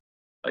you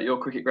at your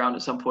cricket ground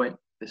at some point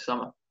this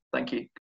summer. Thank you.